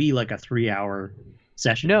doesn't have to be like a 3 hour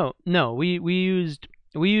session. No, no, we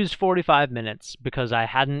used 45 minutes because I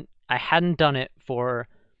hadn't done it for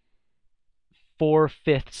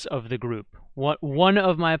 4/5 of the group. One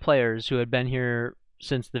of my players who had been here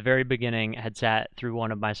since the very beginning had sat through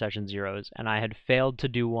one of my session zeros, and I had failed to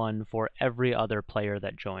do one for every other player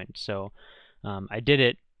that joined. So I did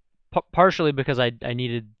it partially because I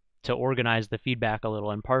needed to organize the feedback a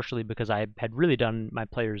little, and partially because I had really done my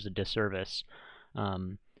players a disservice.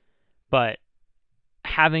 Um, but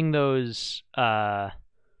having those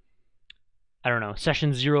I don't know,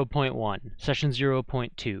 session 0.1, session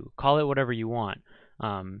 0.2, call it whatever you want.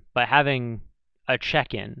 But having a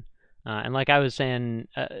check-in, and like I was saying,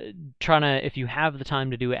 trying to, if you have the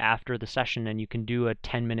time to do it after the session and you can do a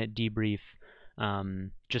 10-minute debrief,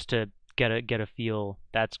 just to get a feel,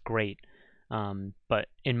 that's great. But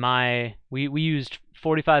we used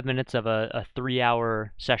 45 minutes of a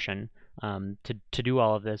 3-hour session, to do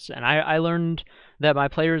all of this, and I learned that my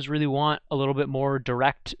players really want a little bit more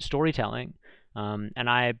direct storytelling. And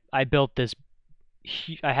I built this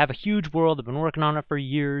I have a huge world. I've been working on it for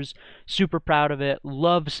years. Super proud of it.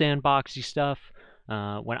 Love sandboxy stuff.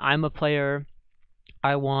 When I'm a player,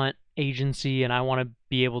 I want agency and I want to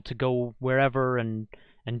be able to go wherever and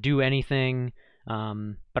do anything.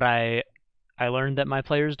 But I learned that my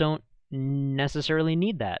players don't necessarily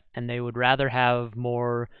need that, and they would rather have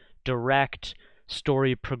more direct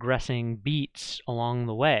story progressing beats along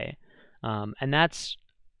the way. And that's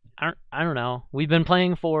I don't know. We've been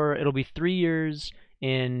playing for it'll be 3 years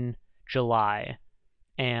in July,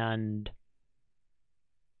 and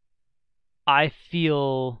I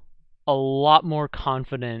feel a lot more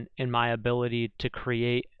confident in my ability to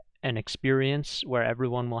create an experience where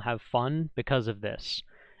everyone will have fun because of this.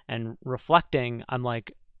 And reflecting, I'm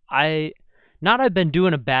like, I not I've been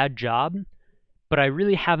doing a bad job, but I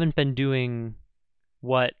really haven't been doing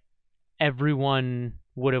what everyone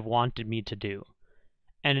would have wanted me to do.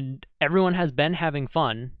 And everyone has been having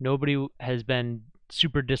fun. Nobody has been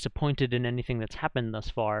super disappointed in anything that's happened thus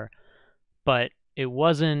far, but it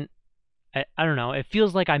wasn't I don't know. It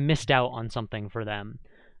feels like I missed out on something for them.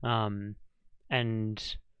 And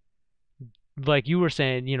like you were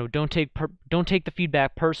saying, don't take the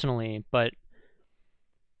feedback personally, but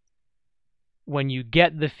when you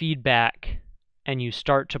get the feedback and you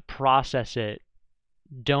start to process it,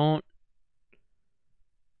 don't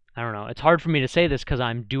I don't know. It's hard for me to say this because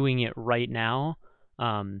I'm doing it right now,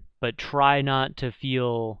 but try not to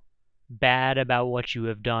feel bad about what you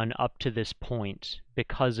have done up to this point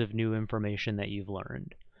because of new information that you've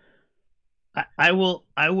learned. I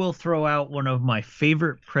will throw out one of my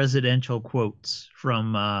favorite presidential quotes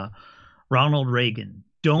from Ronald Reagan.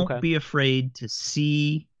 Don't Okay. be afraid to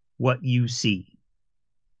see what you see.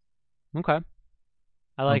 Okay.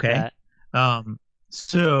 I like Okay. that.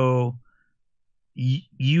 So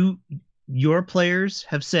you your players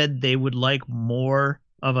have said they would like more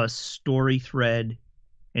of a story thread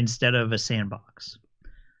instead of a sandbox.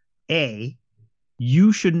 A,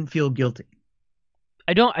 you shouldn't feel guilty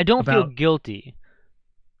I don't feel about guilty.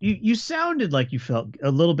 you sounded like you felt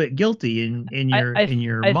a little bit guilty in I your I in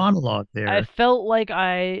your I monologue I there. felt like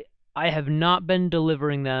I have not been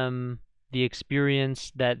delivering them the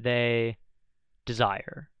experience that they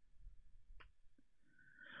desire.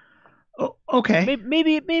 Oh, okay.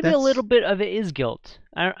 Maybe a little That's bit of it is guilt.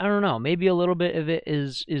 I don't know. Maybe a little bit of it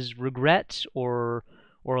is regret or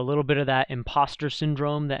a little bit of that imposter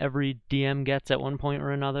syndrome that every DM gets at one point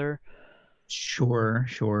or another. sure,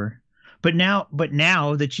 sure. But now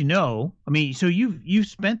that you know, I mean, so you've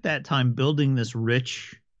spent that time building this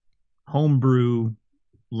rich homebrew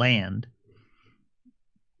land.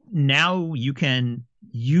 Now you can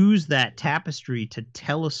use that tapestry to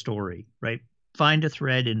tell a story, right? Find a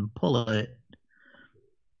thread and pull it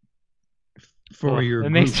for Oh, your it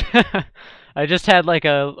makes group. I just had like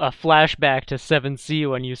a flashback to 7C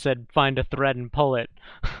when you said find a thread and pull it.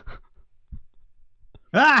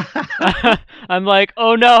 I'm like,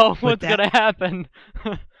 oh no, but what's that gonna happen?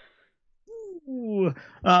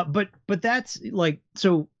 but that's like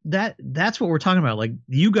so that's what we're talking about. Like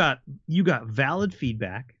you got valid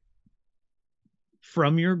feedback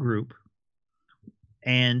from your group,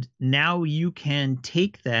 and now you can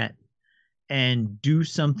take that and do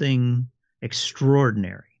something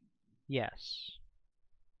extraordinary, Yes.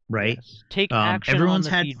 right? Yes. Take action on Everyone's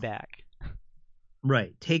the had feedback.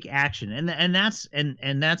 right, take action, and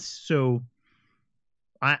that's so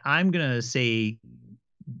I'm gonna say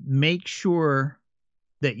make sure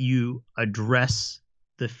that you address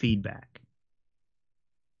the feedback.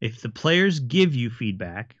 If the players give you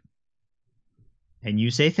feedback and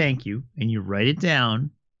you say thank you and you write it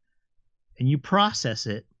down and you process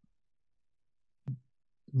it,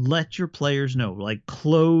 let your players know. Like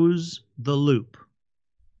close the loop.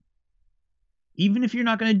 Even if you're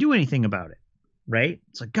not going to do anything about it, right?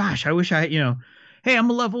 It's like, gosh, I wish hey, I'm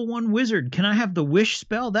a level 1 wizard. Can I have the wish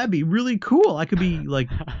spell? That'd be really cool. I could be like,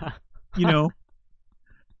 you know,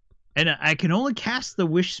 and I can only cast the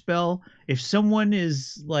wish spell if someone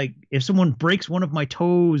breaks one of my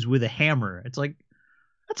toes with a hammer. It's like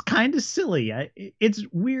that's kind of silly. It's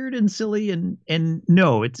weird and silly, and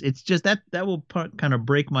no, it's just that will kind of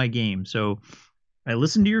break my game. So I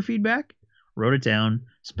listened to your feedback, wrote it down,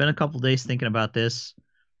 spent a couple days thinking about this,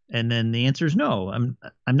 and then the answer is no. I'm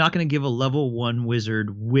not going to give a level 1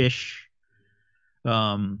 wizard wish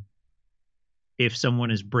um if someone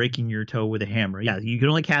is breaking your toe with a hammer. Yeah, you can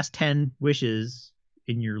only cast 10 wishes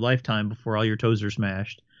in your lifetime before all your toes are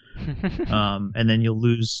smashed. And then you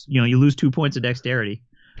lose 2 points of dexterity.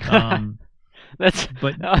 Um, That's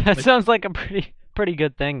but that but sounds like a pretty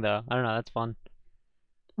good thing though. I don't know. That's fun.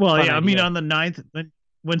 well, Fun yeah, I mean idea. on the ninth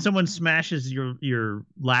when someone smashes your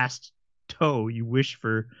last toe, you wish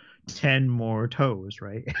for 10 more toes,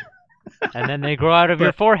 right? And then they grow out of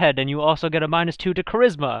your But forehead, and you also get a -2 to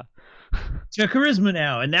charisma. to charisma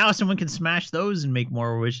now, and now someone can smash those and make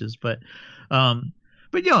more wishes. Um,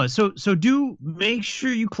 but so do make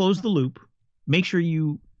sure you close the loop. Make sure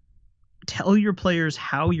you tell your players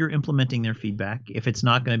how you're implementing their feedback if it's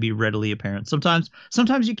not going to be readily apparent. Sometimes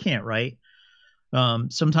you can't, right?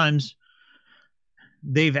 Sometimes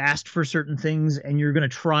they've asked for certain things and you're going to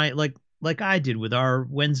try, like I did with our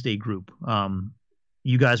Wednesday group.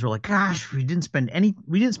 You guys were like, gosh, we didn't spend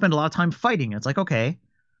a lot of time fighting. It's like, okay,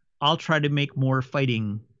 I'll try to make more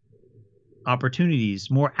fighting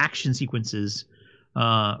opportunities, more action sequences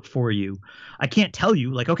for you. I can't tell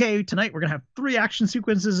you like, okay, tonight we're gonna have 3 action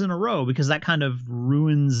sequences in a row, because that kind of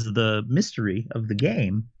ruins the mystery of the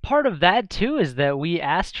game. Part of that too is that we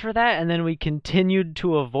asked for that and then we continued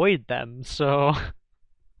to avoid them. So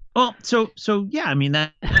Well, so yeah, I mean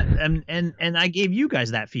and I gave you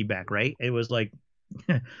guys that feedback, right? It was like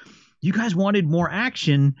you guys wanted more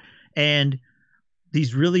action, and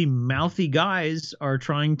these really mouthy guys are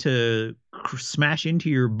trying to smash into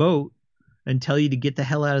your boat and tell you to get the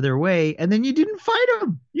hell out of their way, and then you didn't fight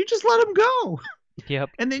them. You just let them go. yep.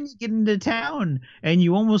 And then you get into town and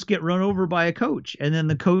you almost get run over by a coach, and then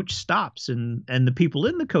the coach stops, and the people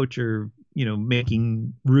in the coach are,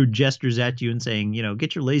 making rude gestures at you and saying,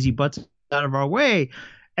 get your lazy butts out of our way,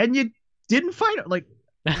 and you didn't fight it. Like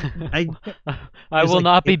I I will like,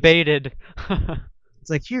 not be baited. it's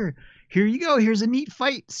like, here you go, here's a neat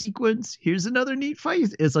fight sequence, here's another neat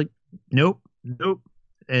fight. It's like, nope.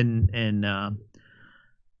 And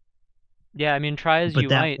Yeah, I mean, try as but you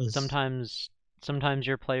that might, was sometimes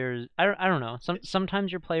your players, I don't know.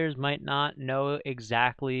 Sometimes your players might not know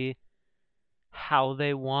exactly how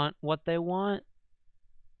they want what they want.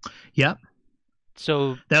 Yep.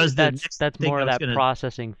 So That was the next that's thing more I of was that gonna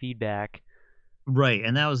processing feedback. Right,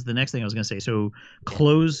 and that was the next thing I was gonna say. So Yeah.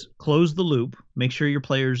 close the loop. Make sure your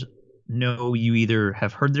players know you either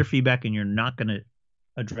have heard their feedback and you're not gonna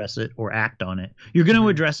address it or act on it. You're gonna hmm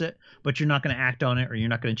address it, but you're not gonna act on it, or you're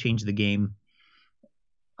not gonna change the game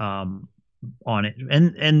on it.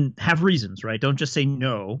 And have reasons, right? Don't just say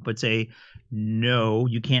no, but say no,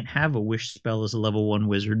 you can't have a wish spell as a level 1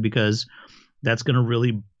 wizard, because that's gonna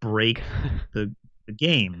really break the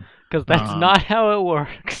game. Because that's Um, not how it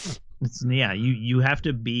works. yeah, you have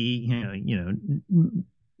to be,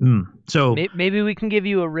 so Maybe we can give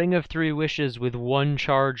you a ring of 3 wishes with 1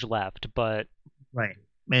 charge left, but right.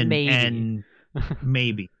 and maybe. and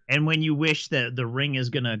maybe, and when you wish that the ring is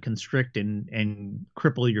gonna constrict and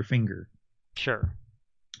cripple your finger, Sure.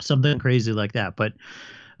 something crazy like that. But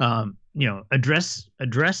address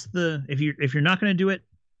the, if you're not gonna do it,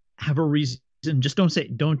 have a reason. Just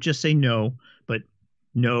don't just say no, but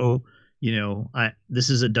no, this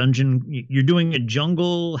is a dungeon. You're doing a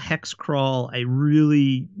jungle hex crawl. I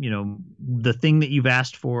really, the thing that you've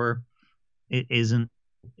asked for, it isn't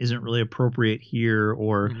really appropriate here.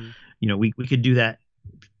 Or, hmm we could do that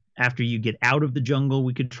after you get out of the jungle.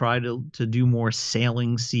 We could try to do more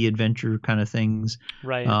sailing, sea adventure kind of things.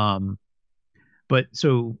 Right. Um, but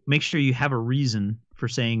so make sure you have a reason for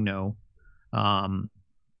saying no. Um,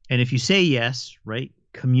 and if you say yes, right,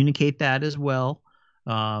 communicate that as well.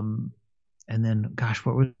 Um, and then, gosh,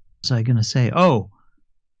 what was I going to say? Oh,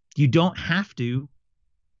 you don't have to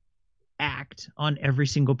act on every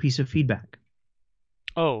single piece of feedback,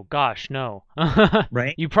 Oh, gosh, no.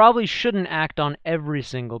 right? You probably shouldn't act on every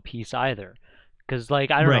single piece either. Because,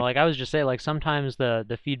 like, I don't know, Right. like I was just saying, like, sometimes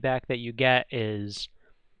the feedback that you get is,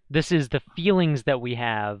 this is the feelings that we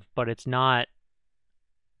have, but it's not,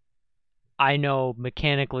 I know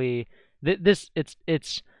mechanically,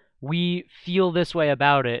 it's, we feel this way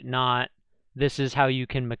about it, not, this is how you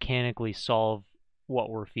can mechanically solve what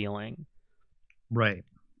we're feeling. Right.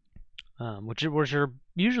 Which are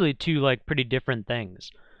usually 2, like, pretty different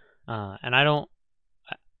things. And I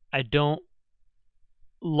don't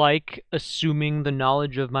like assuming the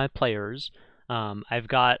knowledge of my players. I've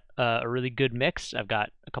got a really good mix. I've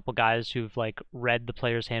got a couple guys who've like read the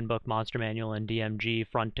Player's Handbook, Monster Manual, and DMG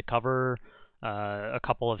front to cover a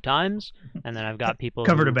couple of times, and then I've got people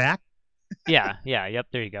Cover to who, back, yep,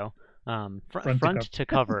 there you go. front to Front cover. to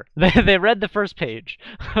cover. They read the first page,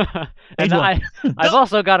 Page and one. I've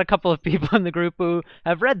also got a couple of people in the group who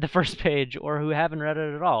have read the first page or who haven't read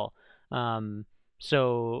it at all.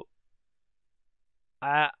 So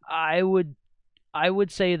I would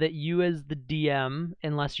say that you as the DM,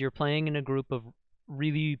 unless you're playing in a group of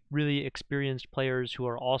really really experienced players who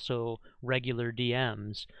are also regular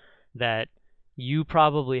DMs, that you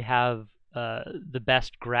probably have the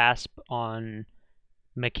best grasp on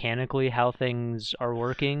mechanically how things are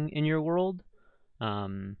working in your world.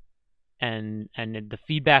 And the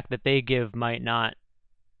feedback that they give might not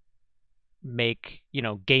make,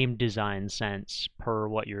 game design sense per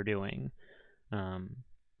what you're doing. Um,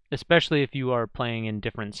 Especially if you are playing in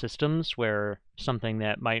different systems where something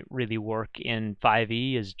that might really work in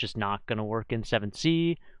 5e is just not going to work in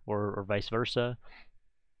 7c, or vice versa.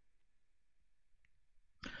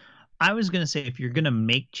 I was going to say, if you're going to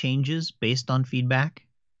make changes based on feedback,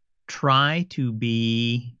 try to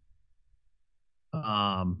be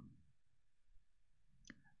um,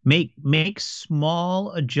 make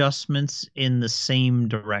small adjustments in the same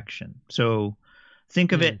direction. So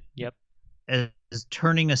think of it Yep. as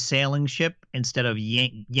turning a sailing ship instead of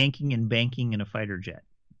yanking and banking in a fighter jet.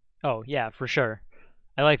 Oh, yeah, for sure.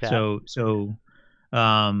 I like that. So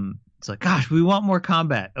it's like, gosh, we want more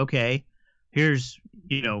combat. Okay, here's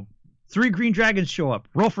 3 green dragons show up.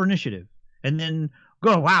 Roll for initiative, and then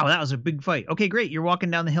go. Wow, that was a big fight. Okay, great. You're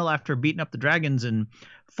walking down the hill after beating up the dragons, and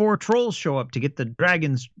 4 trolls show up to get the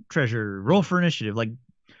dragon's treasure. Roll for initiative. Like,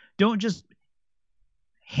 don't just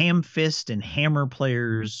ham fist and hammer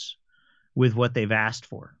players with what they've asked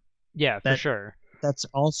for. Yeah, for sure. That's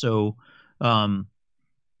also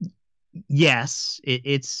yes,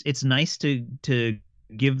 it's nice to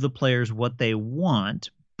give the players what they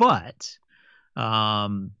want, but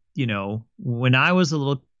when I was a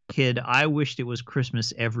little kid, I wished it was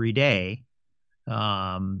Christmas every day.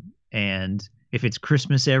 And if it's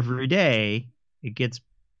Christmas every day,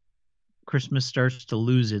 Christmas starts to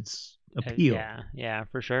lose its appeal. Yeah,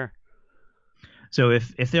 for sure. So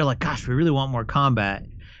if they're like, gosh, we really want more combat,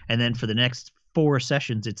 and then for the next 4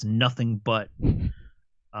 sessions it's nothing but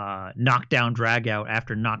knockdown drag out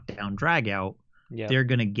after knockdown drag out, they're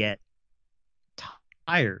gonna get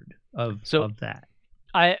tired of that.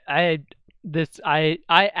 I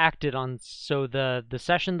acted on, so the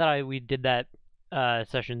session that we did that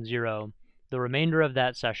session 0, the remainder of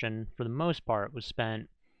that session for the most part was spent.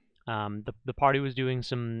 The party was doing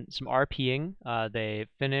some RPing. They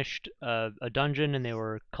finished a dungeon and they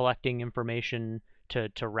were collecting information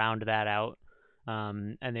to round that out.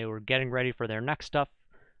 And they were getting ready for their next stuff.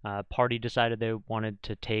 Party decided they wanted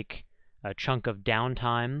to take a chunk of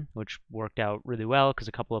downtime, which worked out really well because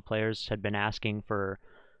a couple of players had been asking for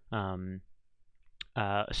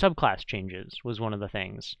subclass changes was one of the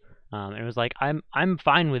things. And it was like, I'm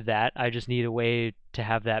fine with that. I just need a way to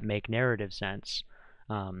have that make narrative sense.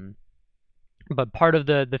 But part of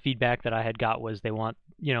the feedback that I had got was they want,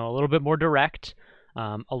 a little bit more direct,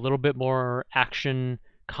 a little bit more action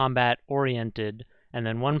combat oriented. And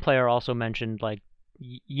then one player also mentioned, like,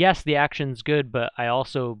 yes, the action's good, but I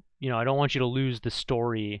also, I don't want you to lose the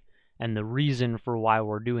story and the reason for why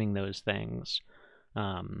we're doing those things.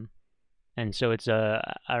 And so it's I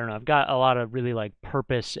don't know, I've got a lot of really like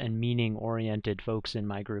purpose and meaning oriented folks in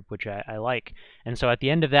my group, which I like. And so at the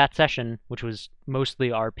end of that session, which was mostly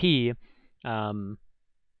RP,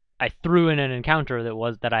 I threw in an encounter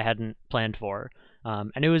that I hadn't planned for.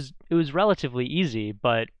 And it was relatively easy,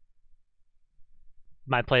 but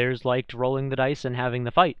my players liked rolling the dice and having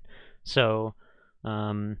the fight. So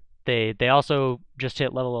they also just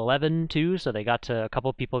hit level 11 too, so a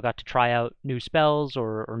couple people got to try out new spells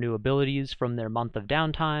or new abilities from their month of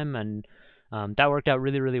downtime, and that worked out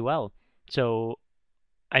really, really well. So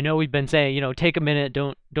I know we've been saying, take a minute,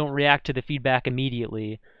 don't react to the feedback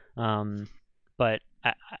immediately, but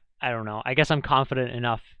I don't know. I guess I'm confident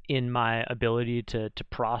enough in my ability to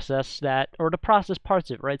process that, or to process parts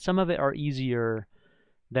of it, right? Some of it are easier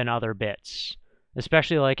than other bits,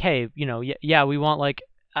 especially like, hey, yeah, we want like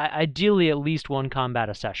ideally at least one combat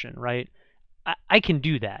a session, right? I can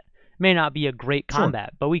do that. May not be a great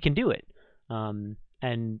combat, but we can do it. And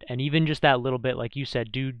even just that little bit, like you said,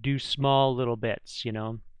 do small little bits.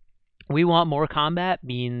 We want more combat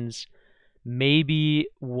means maybe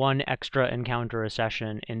one extra encounter a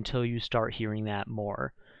session until you start hearing that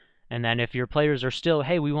more. And then if your players are still,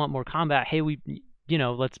 hey, we want more combat. Hey,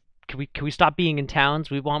 let's can we stop being in towns?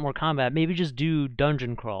 We want more combat. Maybe just do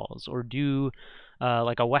dungeon crawls or do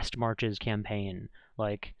like a West Marches campaign.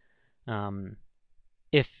 Like,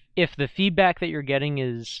 if the feedback that you're getting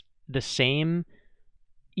is the same,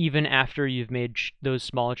 even after you've made those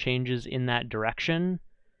small changes in that direction,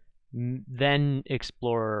 then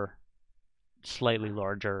explore slightly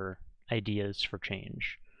larger ideas for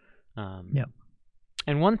change. Yep.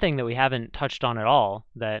 And one thing that we haven't touched on at all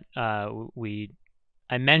that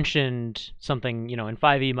I mentioned something, in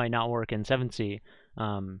 5e might not work in 7c,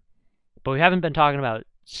 but we haven't been talking about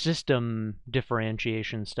system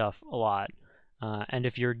differentiation stuff a lot. And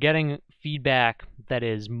if you're getting feedback that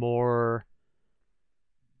is more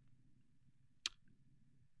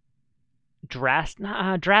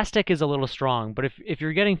drastic is a little strong, but if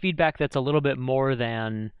you're getting feedback that's a little bit more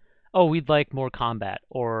than, oh, we'd like more combat,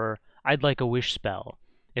 or I'd like a wish spell.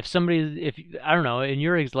 If somebody, if I don't know, and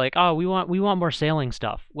you're like, oh, we want more sailing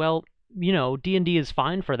stuff. Well, D&D is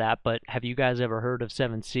fine for that, but have you guys ever heard of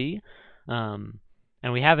 7th Sea? And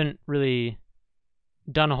we haven't really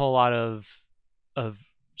done a whole lot of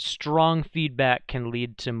strong feedback can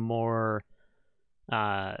lead to more.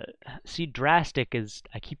 See, drastic is,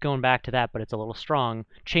 I keep going back to that, but it's a little strong.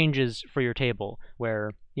 Changes for your table,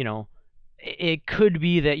 where, it could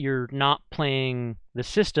be that you're not playing the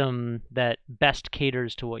system that best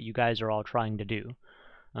caters to what you guys are all trying to do.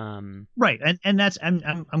 Right, and that's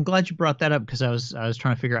I'm glad you brought that up, because I was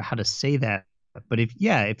trying to figure out how to say that. But if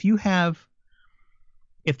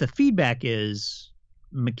the feedback is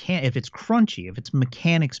if it's crunchy, if it's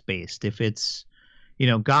mechanics based, if it's,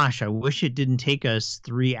 gosh, I wish it didn't take us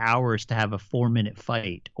 3 hours to have a 4-minute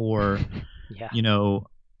fight, or Yeah.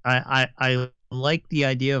 I like the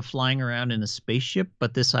idea of flying around in a spaceship,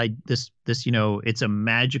 but this it's a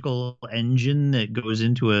magical engine that goes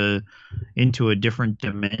into a different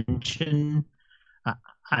dimension.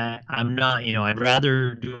 I'm not, I'd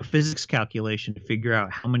rather do a physics calculation to figure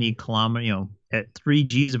out how many kilometers, at 3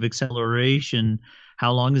 Gs of acceleration,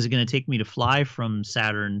 how long is it going to take me to fly from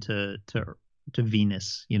Saturn to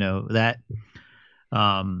Venus? That,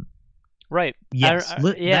 right. yes,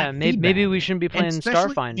 yeah, maybe we shouldn't be playing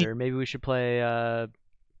especially, Starfinder. Maybe we should play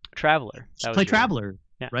Traveler. Traveler,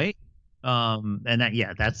 Yeah. right? And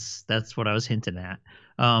that's what I was hinting at.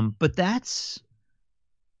 But that's,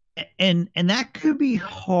 and that could be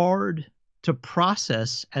hard to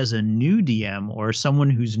process as a new DM or someone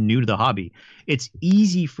who's new to the hobby. It's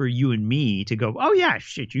easy for you and me to go, oh yeah,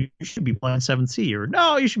 shit, you should be playing 7th Sea, or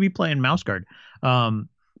no, you should be playing Mouse Guard,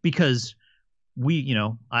 because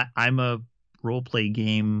I'm a roleplay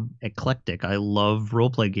game eclectic. I love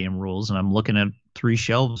roleplay game rules, and I'm looking at 3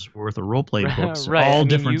 shelves worth of roleplay books, Right. all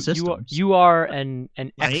different systems. You are an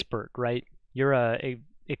right? expert, right? You're a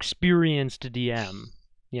experienced DM.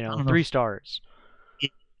 3 stars.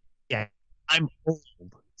 Yeah, I'm old,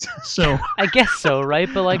 so I guess so, right?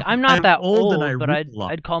 But like, I'm not that old, and but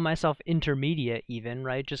I'd call myself intermediate, even,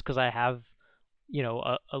 right? Just because I have,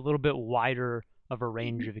 a little bit wider of a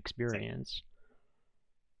range of experience.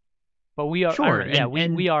 But we are, sure,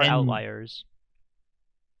 we are outliers.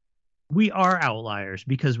 We are outliers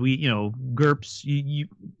because we, GURPS,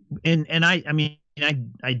 and I mean,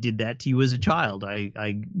 I did that to you as a child.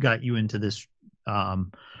 I got you into this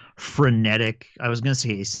frenetic, I was going to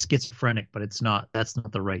say schizophrenic, but that's not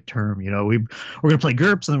the right term. We're going to play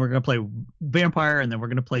GURPS, and then we're going to play Vampire, and then we're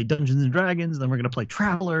going to play Dungeons and Dragons, and then we're going to play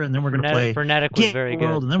Traveler, and then we're going to play Frenetic was very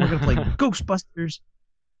World, good. and then we're going to play Ghostbusters.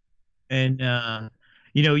 And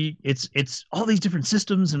it's all these different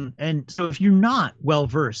systems, and so if you're not well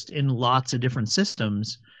versed in lots of different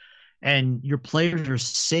systems, and your players are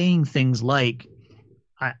saying things like,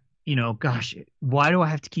 gosh, why do I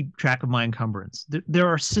have to keep track of my encumbrance? There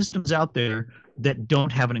are systems out there that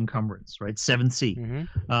don't have an encumbrance, right? 7th Sea.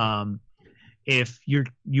 Mm-hmm. If you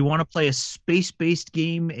want to play a space-based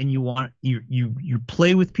game, and you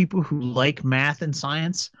play with people who like math and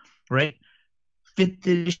science, right? 5th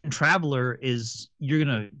edition Traveler you're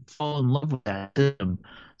gonna fall in love with that system.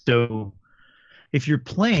 So if you're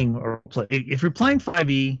playing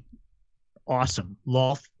 5e, awesome.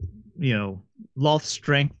 Loth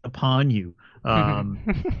strength upon you.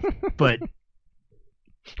 But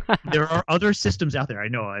there are other systems out there. I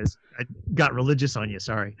know I got religious on you.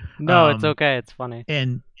 Sorry. No, it's okay. It's funny.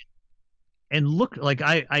 And look, like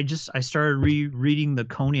I started rereading the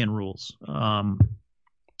Conan rules.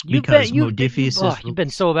 You've been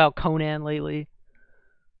so about Conan lately.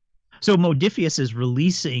 So Modiphius is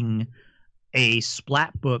releasing a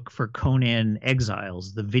splat book for Conan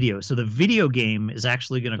Exiles, the video. So the video game is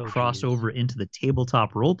actually going to cross over into the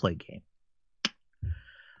tabletop roleplay game.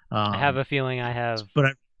 I have a feeling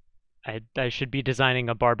but I should be designing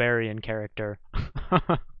a barbarian character.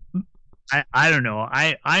 I don't know.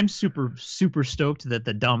 I'm super stoked that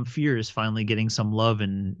the Dhampir is finally getting some love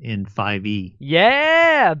in 5e.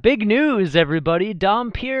 Yeah, big news, everybody!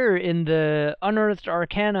 Dhampir in the Unearthed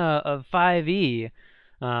Arcana of 5e.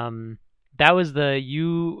 That was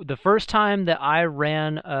the first time that I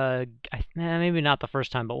ran maybe not the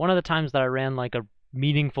first time, but one of the times that I ran like a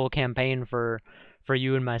meaningful campaign for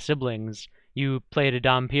you and my siblings. You played a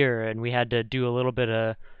Dhampir, and we had to do a little bit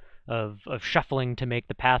of shuffling to make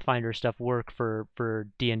the Pathfinder stuff work for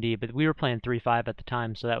D&D, but we were playing 3.5 at the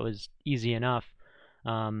time, so that was easy enough.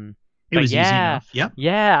 It was easy enough. Yep.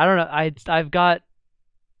 Yeah, I don't know. I've got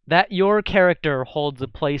that. Your character holds a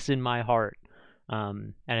place in my heart.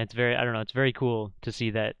 And it's very, I don't know, it's very cool to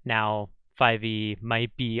see that now 5e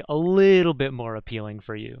might be a little bit more appealing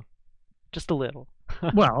for you, just a little.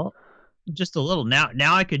 Well, just a little. Now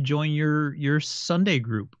I could join your Sunday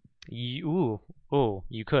group. You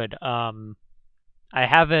could. I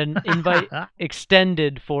have an invite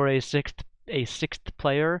extended for a sixth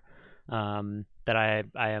player that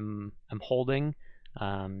I'm holding.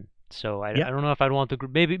 So I Yep. don't know if I'd want the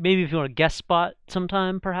group. Maybe if you want a guest spot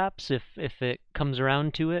sometime, perhaps if it comes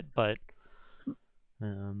around to it. But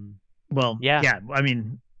um, Well, yeah, yeah. I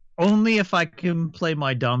mean, only if I can play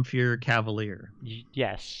my Domfir Cavalier.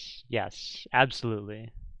 yes, absolutely.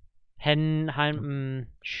 Hanover,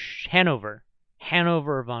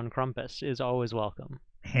 Hanover von Krampus is always welcome.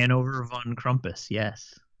 Hanover von Krampus.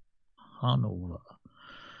 Yes, Hanover.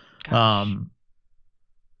 Gosh. Um,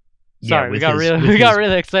 yeah, Sorry, we with got his really with we got his.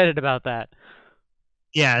 really excited about that.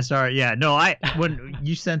 Yeah, sorry. Yeah, no. I when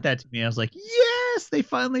you sent that to me, I was like, yes, they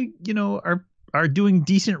finally, are doing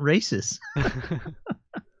decent races.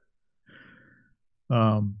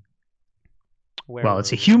 Um, Where well, it's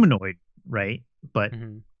were a we? humanoid, right? But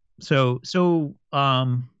Hmm.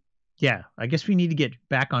 yeah, I guess we need to get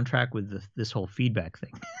back on track with this whole feedback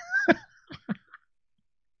thing.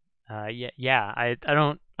 Yeah. I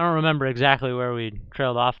don't remember exactly where we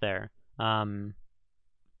trailed off there. Um,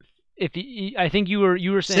 if you, I think you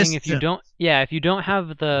were saying if you System. don't, yeah, if you don't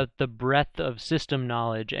have the breadth of system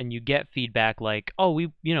knowledge and you get feedback like, oh,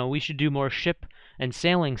 we should do more ship and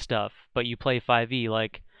sailing stuff, but you play 5e,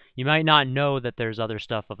 like you might not know that there's other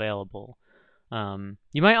stuff available.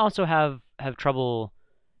 You might also have trouble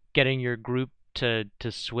getting your group to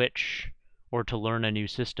switch or to learn a new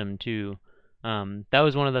system too. That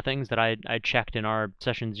was one of the things that I checked in our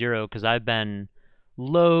session 0 because I've been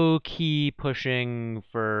low key pushing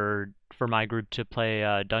for my group to play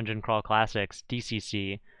Dungeon Crawl Classics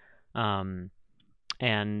DCC, um,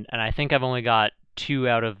 and I think I've only got 2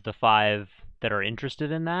 out of the 5 that are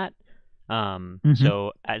interested in that. Hmm.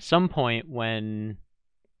 So at some point when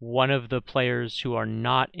one of the players who are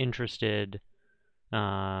not interested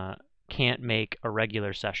uh, can't make a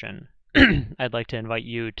regular session, I'd like to invite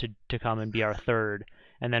you to come and be our third,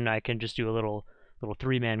 and then I can just do a little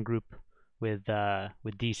 3-man group with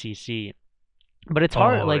DCC. But it's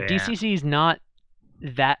hard. Oh Like yeah. DCC is not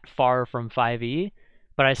that far from 5e,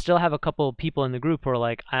 but I still have a couple people in the group who are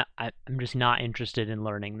like, I'm just not interested in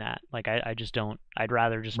learning that. Like I just don't. I'd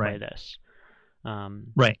rather just play Right. this.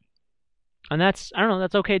 Um, Right. and that's, I don't know,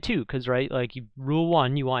 that's okay too, because right, like rule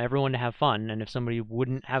one, you want everyone to have fun, and if somebody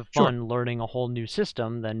wouldn't have Sure. fun learning a whole new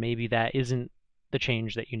system, then maybe that isn't the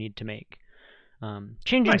change that you need to make.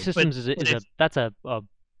 Changing Right. But systems is a, but is a if that's a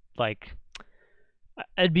like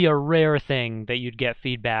it'd be a rare thing that you'd get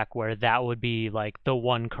feedback where that would be like the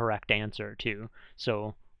one correct answer too.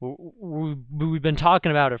 So we've been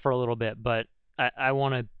talking about it for a little bit, but I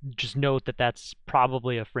want to just note that that's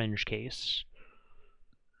probably a fringe case.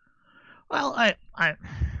 well,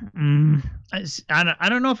 mm, I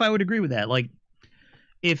don't know if I would agree with that. Like,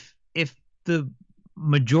 if the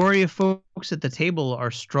majority of folks at the table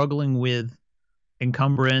are struggling with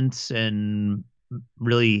encumbrance and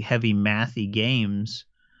really heavy mathy games,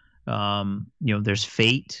 there's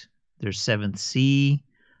Fate, there's Seventh Sea.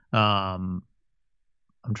 Um,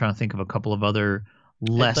 I'm trying to think of a couple of other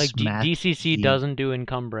Like less DCC mathy. doesn't do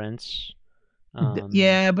encumbrance. Um,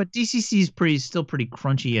 Yeah, but DCC is still pretty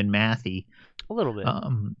crunchy and mathy. a little bit.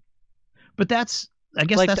 Um, but I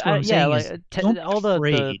guess that's what I'm Yeah, saying like is don't be all the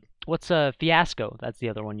afraid. what's a Fiasco? That's the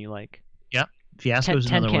other one you like. Yeah, Ten, Fiasco's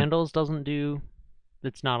Ten another one. Candles doesn't do.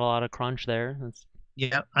 It's not a lot of crunch there. That's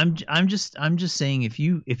Yeah, I'm just saying if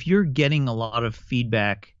you're getting a lot of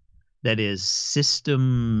feedback that is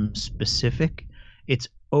system specific, it's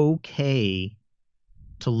okay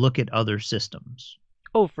to look at other systems.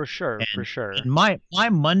 oh for sure, for And sure. and my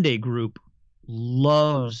Monday group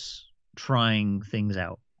loves trying things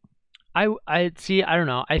out. I see. I don't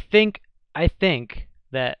know. I think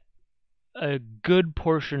that a good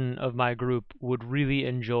portion of my group would really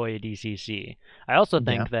enjoy DCC. I also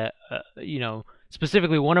Yeah. think that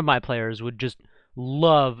specifically one of my players would just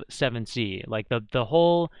love 7C. Like the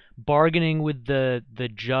whole bargaining with the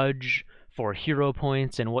judge for hero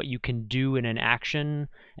points and what you can do in an action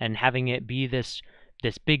and having it be this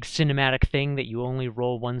big cinematic thing that you only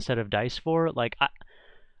roll one set of dice for. Like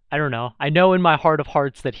I don't know. I know in my heart of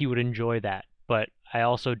hearts that he would enjoy that, but I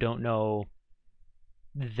also don't know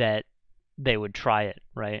that they would try it,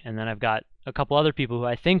 right? And then I've got a couple other people who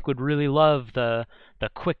I think would really love the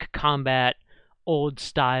quick combat, old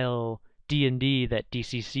style D&D that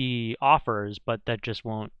DCC offers, but that just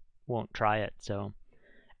won't try it. So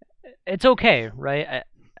it's okay, right?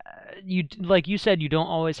 you like you said, you don't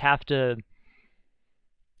always have to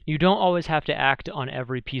act on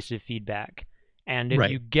every piece of feedback. And if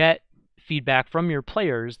you Right. get feedback from your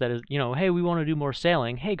players that is, hey, we want to do more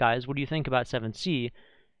sailing. Hey guys, what do you think about 7C?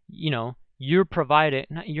 You're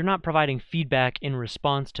not providing feedback in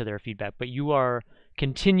response to their feedback, but you are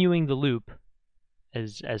continuing the loop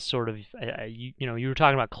as sort of you were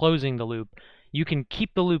talking about closing the loop. You can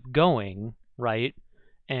keep the loop going, right?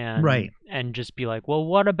 and Right. and just be like, well,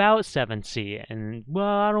 what about 7C? And well,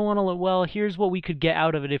 I don't want to. Well, here's what we could get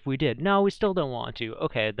out of it if we did. No, we still don't want to.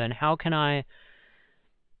 Okay, then how can I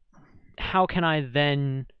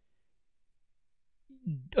then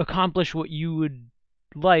accomplish what you would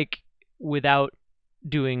like without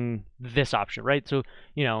doing this option, right? So,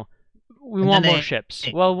 you know, we And then want more ships.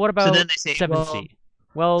 Well, what so then about they say, well, 7C?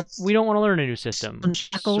 Well, we let's don't want to learn a new system. some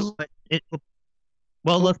So, shackles, but well,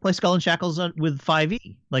 well, let's play Skull and Shackles with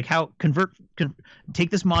 5e. Like how take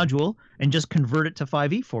this module and just convert it to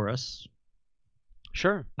 5e for us.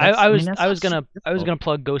 sure. That's I I mean was that's I not was super gonna I was difficult. gonna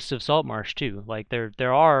plug Ghosts of Saltmarsh too. Like there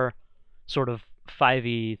are sort of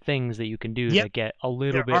 5e things that you can do Yep, that get a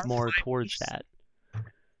little there bit are more towards 5es. that.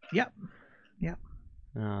 Yep. Yep.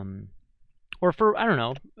 Um, or for I don't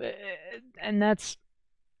know, and that's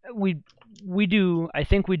we we do I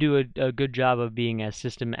think we do a good job of being as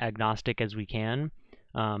system agnostic as we can,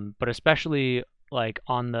 but especially like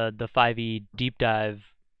on the 5e deep dive,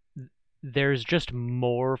 there's just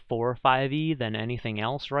more for 5e than anything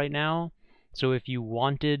else right now. So if you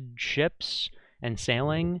wanted ships and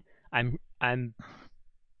sailing, I'm I'm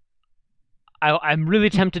I'm really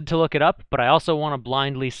tempted to look it up, but I also want to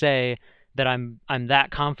blindly say that I'm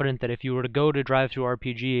that confident that if you were to go to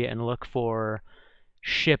DriveThruRPG and look for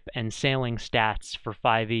ship and sailing stats for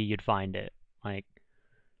 5e, you'd find it. Like,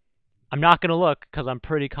 I'm not gonna look because I'm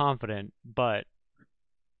pretty confident, but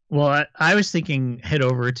Well, I was thinking head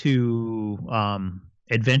over to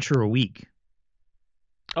Adventure a Week.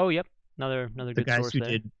 oh yep, another The good guys source who there.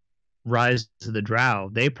 did Rise to the Drow,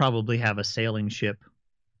 they probably have a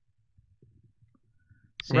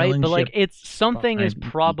Right, sailing but like ship it's something is 5e.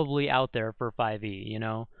 probably out there for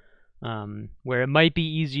 5e, where it might be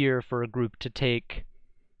easier for a group to take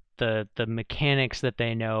the mechanics that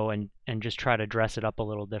they know and just try to dress it up a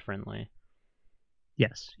little differently.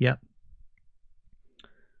 Yes. Yep.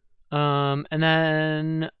 And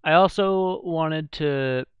then I also wanted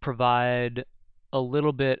to provide a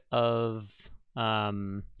little bit of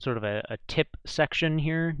sort of a tip section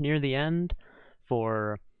here near the end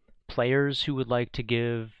for players who would like to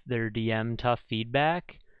give their DM tough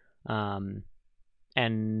feedback. Um,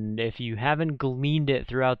 and if you haven't gleaned it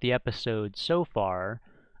throughout the episode so far,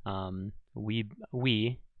 um, we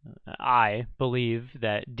I believe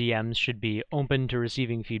that DMs should be open to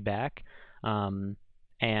receiving feedback. Um,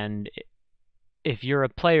 and if you're a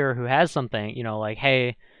player who has something, like,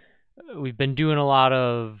 hey, we've been doing a lot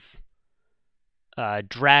of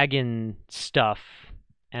dragon stuff,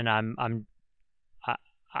 and I, I-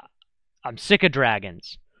 I'm sick of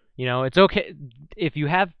dragons. It's okay if you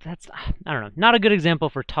have that's I don't know, not a good example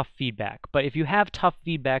for tough feedback, but if you have tough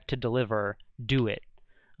feedback to deliver, do it.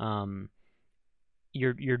 Um,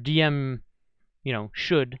 your DM,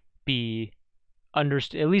 should be at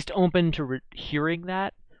least open to hearing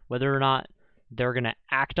that. Whether or not they're gonna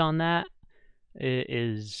act on that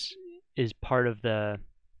is is part of the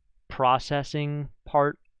processing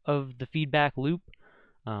part of the feedback loop.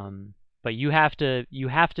 Um, but you have to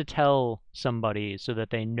tell somebody so that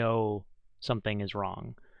they know something is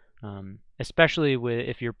wrong. Especially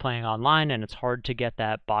if you're playing online and it's hard to get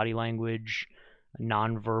that body language,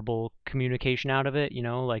 nonverbal communication out of it.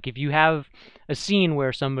 Like if you have a scene where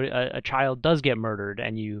a child does get murdered,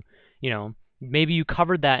 and maybe you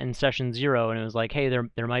covered that in session 0, and it was like, hey,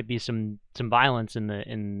 there might be some violence in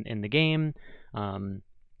the game. Um,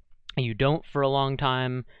 you don't for a long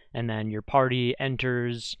time, and then your party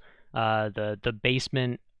enters the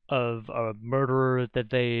basement of a murderer that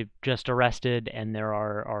they just arrested, and there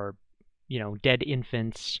are dead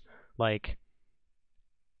infants. Like,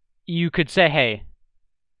 you could say, hey,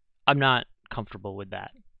 I'm not comfortable with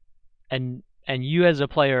that, and you as a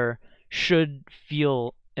player should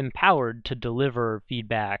feel empowered to deliver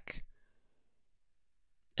feedback,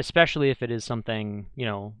 especially if it is something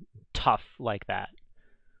tough like that.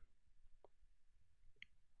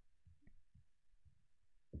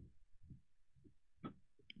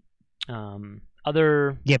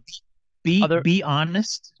 Other Yeah. Be other be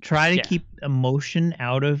honest. Try to Yeah. keep emotion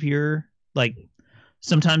out of your like.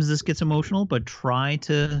 Sometimes this gets emotional, but try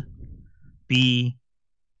to be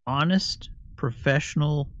honest,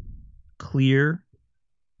 professional, clear,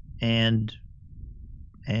 and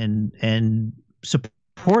support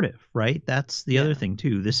supportive, right? That's the other thing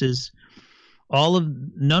too. This is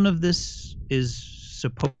none of this is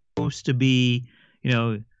supposed to be,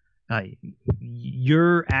 uh,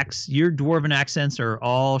 your dwarven accents are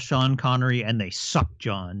all Sean Connery and they suck,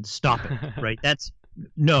 John. Stop it, right? That's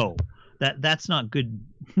not good.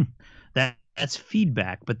 That's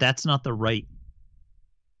feedback, but that's not the right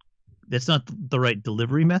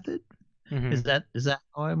delivery method. Mm-hmm. Is that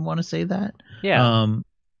how I want to say that? Yeah.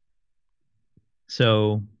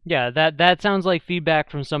 So yeah, that sounds like feedback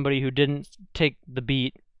from somebody who didn't take the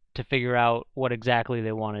beat to figure out what exactly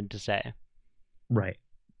they wanted to say. Right.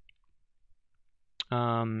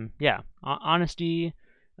 Yeah, honesty.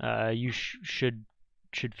 You should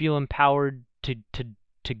feel empowered to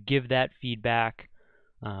give that feedback.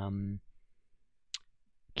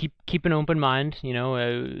 Keep an open mind.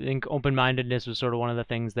 I think open-mindedness was sort of one of the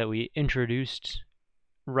things that we introduced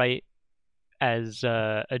right as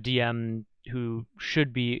a DM who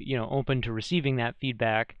should be open to receiving that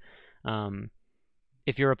feedback.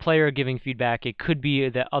 If you're a player giving feedback, it could be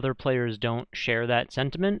that other players don't share that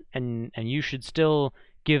sentiment, and you should still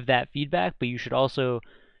give that feedback, but you should also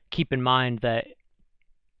keep in mind that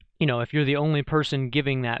if you're the only person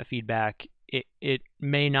giving that feedback, it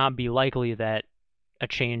may not be likely that a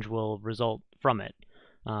change will result from it.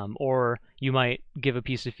 Or you might give a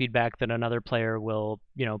piece of feedback that another player will,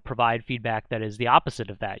 provide feedback that is the opposite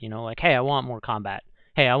of that. Like, hey, I want more combat.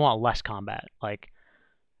 Hey, I want less combat. Like,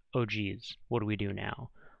 oh geez, what do we do now?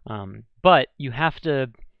 But you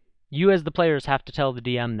as the players have to tell the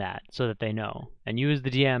DM that so that they know, and you as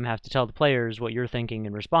the DM have to tell the players what you're thinking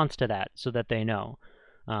in response to that so that they know.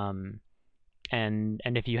 And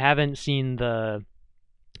if you haven't seen the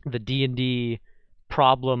D&D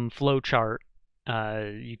problem flowchart,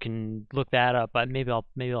 you can look that up. Maybe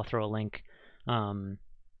I'll throw a link in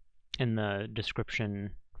the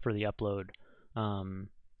description for the upload.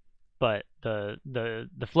 But the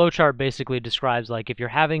flowchart basically describes, like, if you're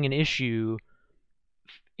having an issue,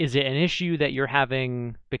 is it an issue that you're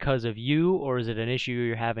having because of you, or is it an issue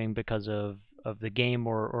you're having because of the game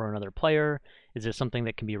or another player? Is it something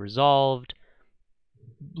that can be resolved?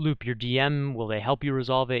 Loop your DM. Will they help you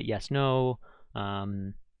resolve it? Yes, no.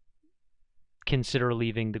 Consider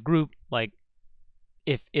leaving the group. Like,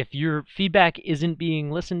 if your feedback isn't being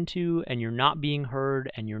listened to and you're not being heard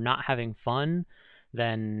and you're not having fun,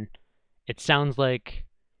 then it sounds like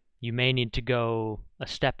you may need to go a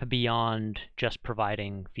step beyond just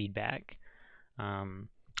providing feedback. And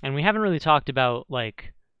we haven't really talked about,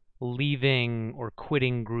 like, leaving or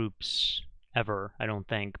quitting groups ever, I don't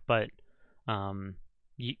think, but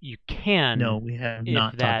you can. No, we have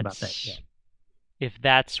not talked about that yet. If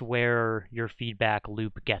that's where your feedback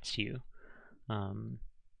loop gets you.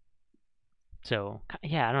 So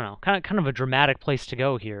yeah, I don't know, kind of a dramatic place to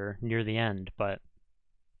go here near the end. But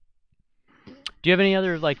do you have any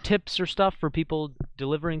other, like, tips or stuff for people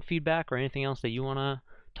delivering feedback, or anything else that you want to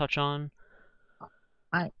touch on?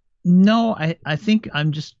 No, I think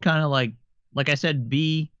I'm just kind of like I said,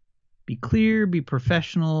 be clear, be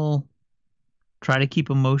professional, try to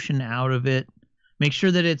keep emotion out of it. Make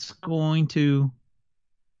sure that it's going to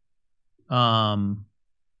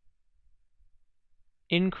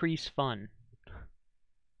increase fun.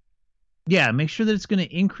 Yeah, make sure that it's going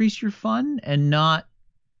to increase your fun and not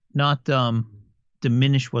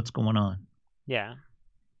diminish what's going on. Yeah.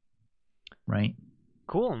 Right.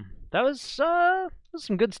 Cool. That was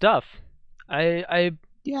some good stuff. I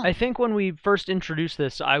think when we first introduced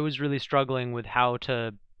this, I was really struggling with how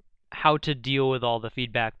to deal with all the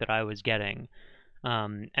feedback that I was getting.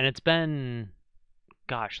 And it's been,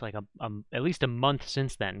 gosh, like at least a month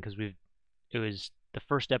since then, because it was the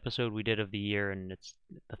first episode we did of the year, and it's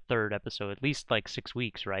the third episode, at least like 6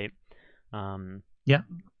 weeks, right? Yeah.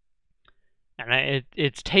 And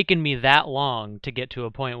it's taken me that long to get to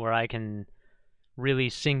a point where I can really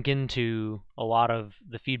sink into a lot of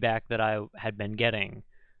the feedback that I had been getting,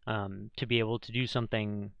 to be able to do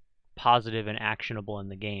something positive and actionable in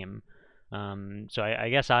the game. So I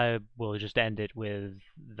guess I will just end it with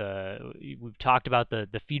we've talked about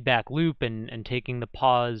the feedback loop and taking the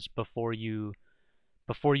pause before you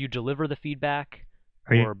deliver the feedback,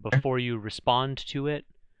 or before you respond to it.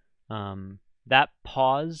 That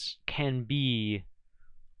pause can be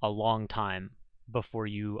a long time before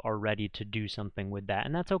you are ready to do something with that,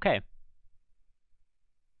 and that's okay.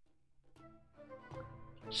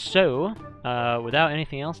 So, without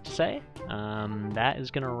anything else to say, that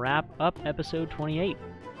is going to wrap up episode 28.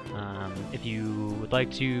 If you would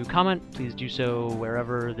like to comment, please do so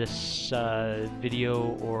wherever this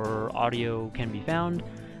video or audio can be found.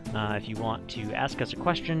 If you want to ask us a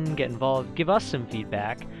question, get involved, give us some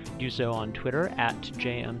feedback, do so on Twitter at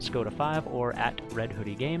JMScoda5 or at Red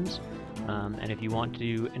Hoodie Games. And if you want to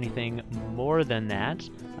do anything more than that,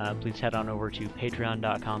 please head on over to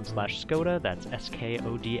patreon.com/Skoda. That's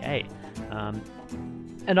SKODA.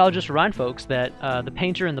 And I'll just remind folks that the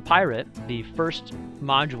Painter and the Pirate, the first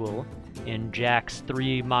module in Jack's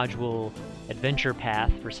 3-module adventure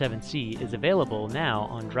path for 7th, is available now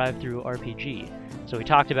on Drive-Thru RPG. So we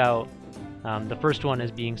talked about the first one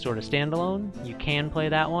as being sort of standalone. You can play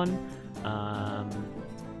that one.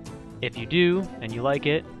 If you do, and you like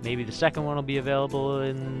it, maybe the second one will be available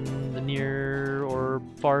in the near or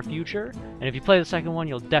far future. And if you play the second one,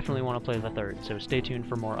 you'll definitely want to play the third, so stay tuned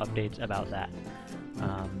for more updates about that.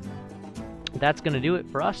 That's going to do it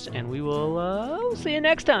for us, and we will see you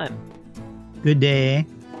next time. Good day.